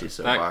conclude Joshy's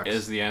Soapbox? That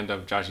is the end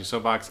of Joshy's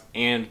Soapbox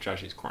and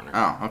Joshy's Corner.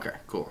 Oh, okay.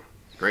 Cool.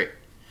 Great.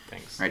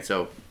 Thanks. All right,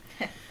 so...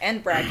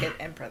 And bracket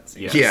and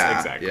parentheses. Yes, yeah,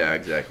 exactly. Yeah,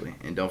 exactly.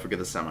 And don't forget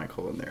the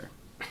semicolon there.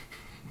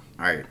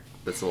 All right,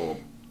 that's a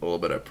little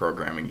bit of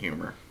programming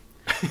humor.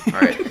 All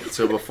right,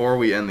 so before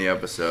we end the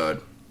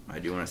episode, I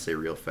do want to say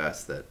real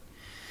fast that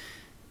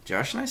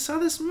Josh and I saw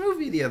this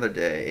movie the other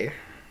day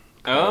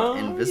called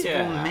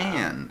Invisible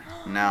Man.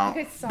 Now,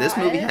 I saw this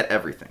movie it. had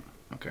everything,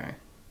 okay?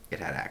 It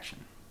had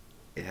action.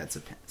 It had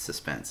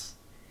suspense.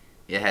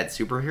 It had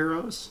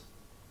superheroes.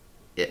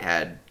 It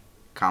had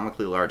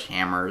comically large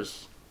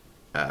hammers.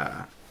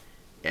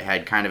 It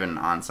had kind of an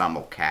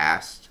ensemble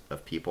cast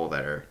of people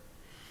that are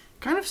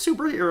kind of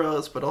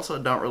superheroes, but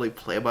also don't really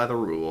play by the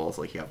rules.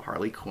 Like, you have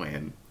Harley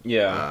Quinn.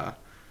 Yeah.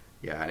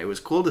 Yeah, and it was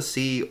cool to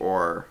see,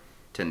 or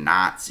to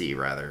not see,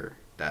 rather,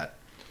 that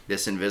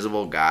this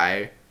invisible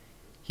guy,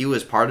 he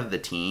was part of the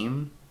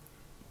team,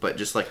 but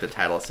just like the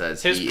title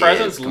says, His he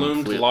presence is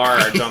loomed complete-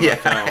 large on the Yeah,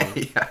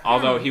 film. yeah.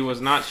 Although he was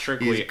not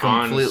strictly He's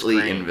completely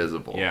on screen.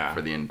 invisible Yeah.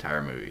 for the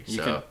entire movie. You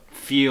So could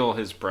feel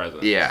his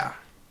presence. yeah.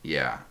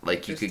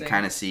 Like, you could Interesting.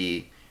 kind of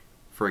see,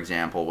 for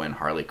example, when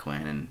Harley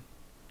Quinn and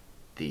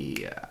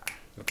the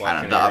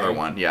Black the other Canary.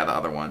 one, the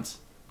other ones,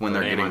 when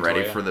they're Renee getting ready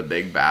Montoya. for the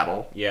big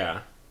battle,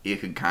 Yeah. you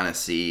could kind of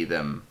see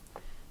them,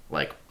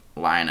 like,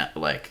 line up,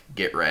 like,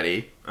 get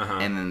ready, Uh-huh.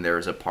 and then there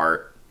was a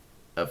part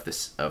of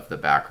the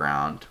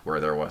background where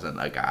there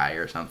wasn't a guy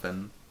or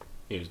something.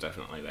 He was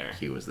definitely there.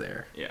 He was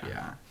there.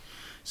 Yeah.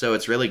 So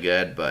it's really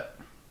good, but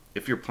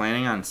if you're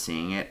planning on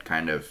seeing it,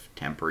 kind of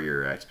temper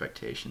your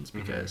expectations,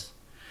 because,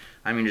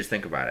 I mean, just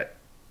think about it.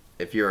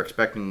 If you're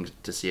expecting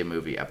to see a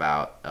movie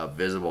about a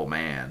visible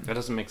man, That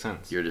doesn't make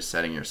sense. you're just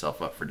setting yourself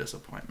up for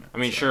disappointment. I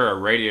mean, So- sure, a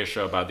radio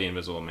show about the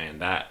Invisible Man,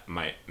 that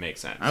might make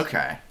sense.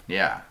 Okay.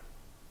 Yeah.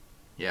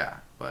 Yeah,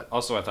 but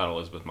Also, I thought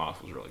Elizabeth Moss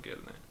was really good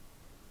in it.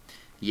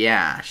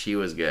 yeah, she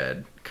was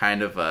good.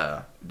 Kind of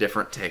a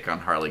different take on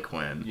Harley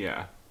Quinn.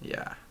 Yeah.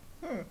 Yeah.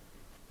 All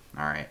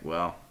right.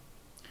 Well,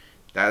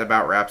 that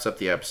about wraps up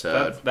the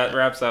episode. That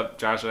wraps up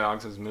Josh and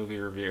Alex's movie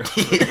review.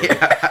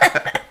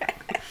 yeah.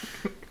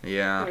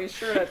 Yeah. Be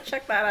sure to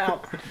check that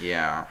out.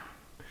 Yeah.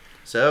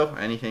 So,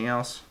 anything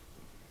else?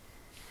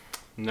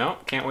 No,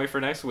 can't wait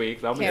for next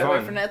week. That'll Can't be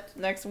wait fun. for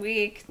next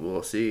week.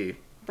 We'll see.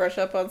 Brush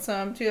up on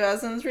some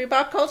 2003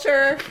 pop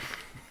culture.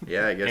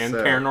 Yeah, I guess And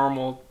so.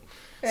 paranormal.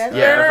 And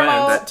Yeah,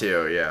 paranormal. that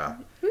too. Yeah.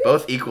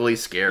 Both equally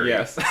scary.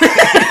 Yes.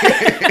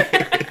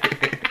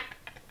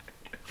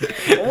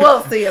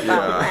 We'll see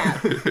about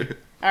that. Yeah.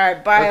 All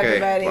right, bye Okay,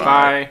 everybody. bye.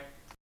 Bye.